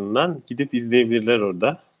açısından gidip izleyebilirler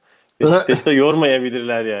orada. Beşiktaş'ta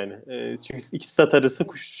yormayabilirler yani. Çünkü iki stat arası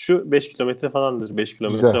kuşu 5 kilometre falandır. 5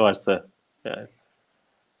 kilometre Güzel. varsa yani.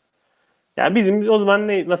 Yani bizim o zaman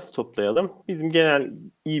nasıl toplayalım? Bizim genel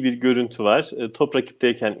iyi bir görüntü var. Top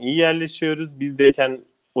rakipteyken iyi yerleşiyoruz. Bizdeyken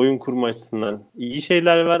oyun kurma açısından iyi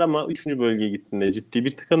şeyler var ama 3. bölgeye gittiğinde ciddi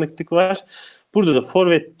bir tıkanıklık var. Burada da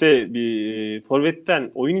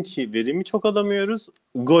forvetten oyun içi verimi çok alamıyoruz.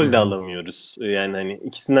 Gol de alamıyoruz. Yani hani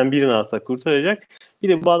ikisinden birini alsak kurtaracak. Bir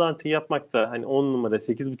de bu bağlantıyı yapmakta hani 10 numara,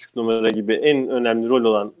 8,5 numara gibi en önemli rol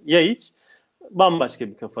olan Yayiç bambaşka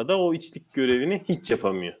bir kafada, o içlik görevini hiç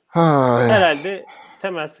yapamıyor. Herhalde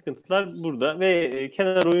temel sıkıntılar burada ve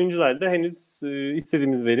kenar oyuncular da henüz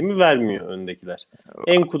istediğimiz verimi vermiyor öndekiler.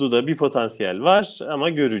 Enkudu'da bir potansiyel var ama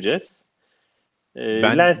göreceğiz.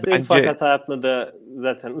 Lens en ufak hata yapmada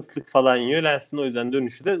zaten ıslık falan yiyor. Lens'in o yüzden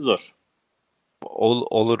dönüşü de zor.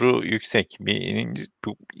 Oluru yüksek.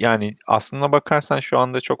 Yani aslında bakarsan şu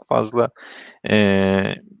anda çok fazla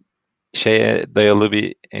şeye dayalı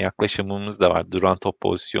bir yaklaşımımız da var. Duran top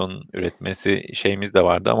pozisyon üretmesi şeyimiz de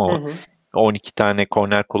vardı ama 12 tane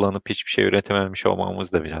korner kullanıp hiçbir şey üretememiş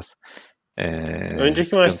olmamız da biraz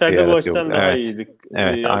önceki maçlarda bu açıdan daha iyiydik.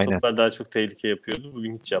 Evet, yan aynen. toplar daha çok tehlike yapıyordu.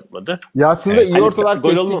 Bugün hiç yapmadı. Ya aslında iyi Hani ortalar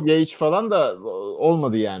gol kestik Yayiç falan da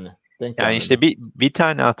olmadı yani. Denk Yani gelmedi. işte bir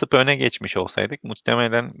tane atıp öne geçmiş olsaydık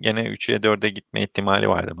muhtemelen gene 3'e 4'e gitme ihtimali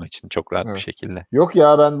vardı maçın çok rahat bir Evet. şekilde. Yok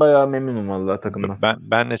ya, ben bayağı memnunum vallahi takımdan.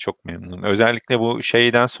 Ben de çok memnunum. Özellikle bu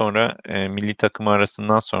şeyden sonra milli takım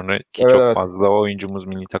arasından sonra ki Evet, çok evet. fazla oyuncumuz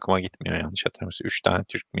milli takıma gitmiyor yanlış hatırlamıyorsam. 3 tane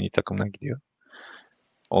Türk milli takımına gidiyor.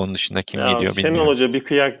 Onun dışında kim Ya gidiyor Şenol bilmiyorum. Hoca bir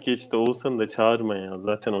kıyak geçti. Oğuzhan'ı da çağırma ya.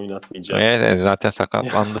 Zaten oynatmayacak. Evet, zaten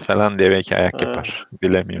sakatlandı falan diye belki ayak Ha, yapar.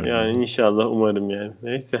 Bilemiyorum. yani inşallah, umarım yani.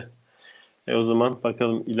 Neyse. O zaman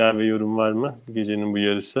bakalım, ilave yorum var mı gecenin bu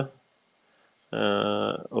yarısı?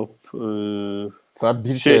 Hop. Saat 1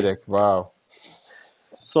 Şey, çeyrek. Wow.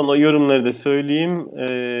 son o yorumları da söyleyeyim.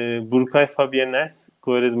 Burkay Fabianes,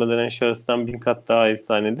 Quaresma denen şahıstan 1000 kat daha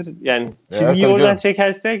efsanedir. Yani çizgiyi tabii oradan canım.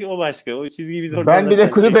 çekersek o başka. O çizgiyi biz oradan Ben bile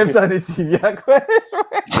zaten kulüp çekmeyiz. efsanesiyim ya.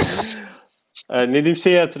 Nedim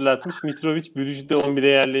şeyi hatırlatmış. Mitrovic Brugge'de 11'e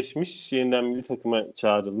yerleşmiş. Yeniden milli takıma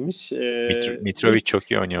çağrılmış. Mitrovic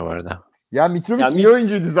çok iyi oynuyor bu arada. Ya Mitrovic Ya iyi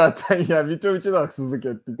oyuncuydu zaten ya. Mitrovic'e de haksızlık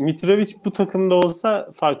ettik. Mitrovic bu takımda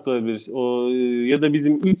olsa farklı olabilir. O ya da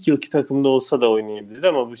bizim ilk yılki takımda olsa da oynayabilirdi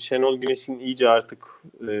ama bu Şenol Güneş'in iyice artık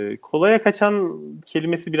kolaya kaçan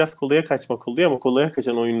kelimesi biraz kolaya kaçmak oluyor ama kolaya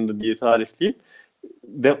kaçan oyununda diye tarifleyeyim.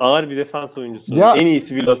 Ağır bir defans oyuncusu. Ya, En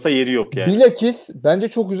iyisi bile olsa yeri yok yani. bilakis bence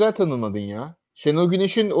çok güzel tanımladın ya. Şenol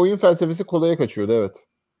Güneş'in oyun felsefesi kolaya kaçıyordu, evet.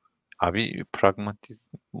 Abi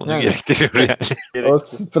pragmatizm bunu Yani. gerektiriyor yani. O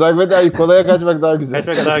pragmatik, kolaya kaçmak daha güzel.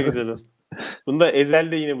 Kaçmak daha güzel o. Bunda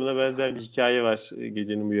Ezel'de yine buna benzer bir hikaye var.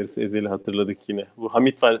 Gecenin bu yarısı Ezel'i hatırladık yine. Bu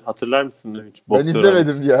Hamit var, hatırlar mısın? Hiç? Ben Boksör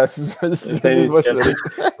izlemedim Hamit. ya. Siz böyle Sen izlediniz, boş verin.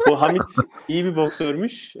 Bu Hamit iyi bir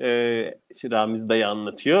boksörmüş. Ramiz dayı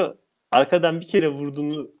anlatıyor. Arkadan bir kere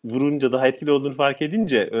vurunca daha etkili olduğunu fark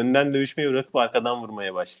edince önden dövüşmeyi bırakıp arkadan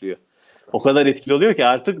vurmaya başlıyor. O kadar etkili oluyor ki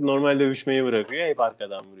artık normal dövüşmeyi bırakıyor. Hep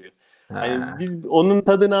arkadan vuruyor. Yani biz onun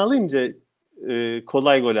tadını alınca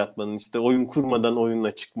kolay gol atmanın, işte oyun kurmadan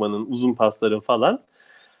oyunla çıkmanın, uzun pasların falan.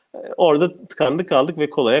 Orada tıkandık kaldık ve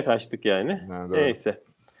kolaya kaçtık yani. Ha, doğru. Neyse.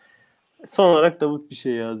 Son olarak Davut bir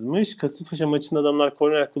şey yazmış. Kasımpaşa maçında adamlar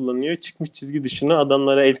korner kullanıyor. Çıkmış çizgi dışına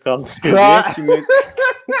adamlara el kaldırıyor diye.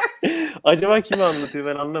 Acaba kimi anlatıyor,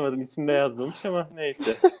 ben anlamadım. İsim de yazmamış ama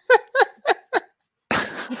neyse.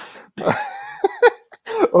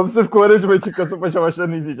 Oğlum sırf Quaresma için Kasımpaşa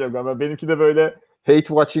maçlarını izleyeceğim galiba. Benimki de böyle hate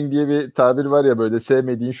watching diye bir tabir var ya, böyle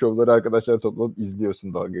sevmediğin şovları arkadaşlar toplanıp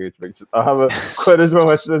izliyorsun dalga geçmek için. Ama Quaresma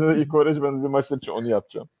maçlarını, ilk Quaresma'nın maçları için onu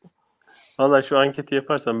yapacağım. Valla şu anketi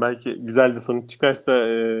yaparsam belki güzel bir sonuç çıkarsa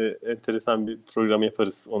enteresan bir program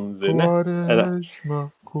yaparız onun üzerine.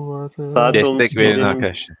 Quaresma. Saat olmuş Destek verin gecenin.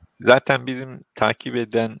 arkadaşlar. Zaten bizim takip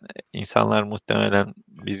eden insanlar muhtemelen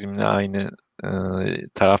bizimle aynı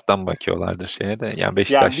taraftan bakıyorlardır şeye de. Yani Ya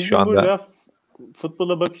Beşiktaş bizim şu anda burada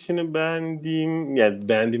futbola bakışını beğendiğim, yani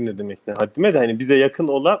beğendiğim ne demek ne haddime de, hani bize yakın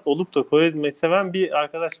olup da Quaresma'yı seven bir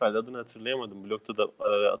arkadaş vardı. Adını hatırlayamadım. Blogda da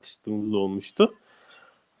ara atıştığımız da olmuştu.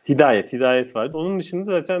 Hidayet vardı. Onun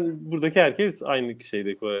dışında zaten buradaki herkes aynı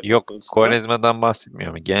şeyde Quaresma yok, konusunda. Quaresma'dan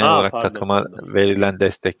bahsetmiyorum. Genel olarak takıma verilen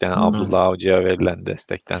destekten, Abdullah Avcı'ya verilen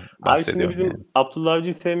destekten Abi şimdi bahsediyorum bizim yani. Abdullah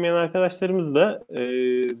Avcı'yı sevmeyen arkadaşlarımız da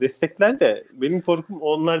destekler de, benim korkum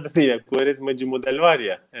onlar da değil. Quaresmacı model var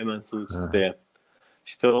ya, hemen sonuç isteyen.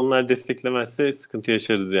 İşte onlar desteklemezse sıkıntı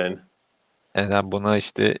yaşarız yani. Yani buna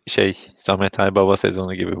işte Samet Aybaba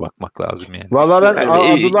sezonu gibi bakmak lazım yani. Valla ben Yani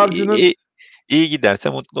Abdullah Avcı'nın iyi giderse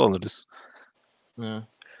mutlu oluruz.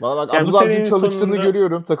 valla bak, Yani bu Abdullah Avcı'nın senenin çalıştığını sonunda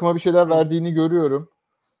görüyorum. Takıma bir şeyler verdiğini görüyorum.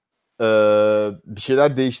 Bir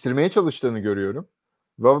şeyler değiştirmeye çalıştığını görüyorum.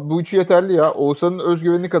 Bu üçü yeterli ya. Oğuzhan'ın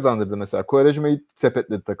özgüvenini kazandırdı mesela. Quaresma'yı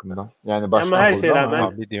sepetledi takımdan. Yani ama baştan her koydu şeye ama. rağmen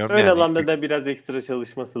Abi diyorum ön yani. alanda da biraz ekstra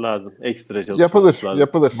çalışması lazım. Lazım.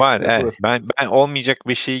 Yapılır. Var evet. Ben olmayacak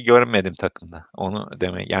bir şey görmedim takımda. Onu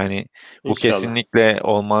demek. Yani bu İnşallah. kesinlikle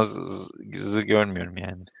olmazı görmüyorum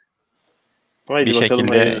yani. Haydi Bir bakalım,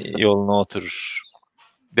 şekilde hayırlısı. yoluna oturur.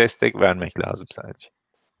 Destek vermek lazım sadece.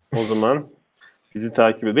 O zaman bizi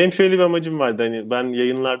takip et. Benim şöyle bir amacım vardı. Hani ben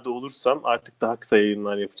yayınlarda olursam artık daha kısa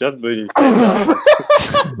yayınlar yapacağız. Böylelikle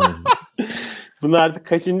bunu artık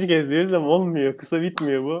kaçıncı kez diyoruz ama olmuyor. Kısa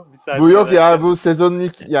bitmiyor bu. Bu yok ya. Bu sezonun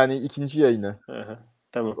ilk, yani ikinci yayını.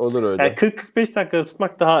 Tamam. Olur öyle. Yani 40-45 dakikada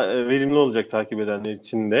tutmak daha verimli olacak takip edenler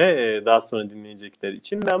için de. Daha sonra dinleyecekler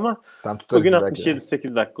için de ama bugün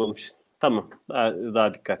 67-8 dakika olmuş. Tamam.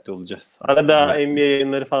 Daha dikkatli olacağız. Arada NBA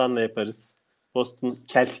yayınları falan da yaparız. Boston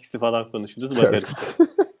Celtics'i falan konuşuruz. Bakarız.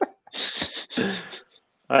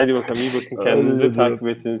 Haydi bakalım, iyi bakın kendinize. Takip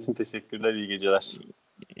ettiğiniz için teşekkürler. İyi geceler.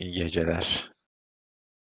 İyi geceler.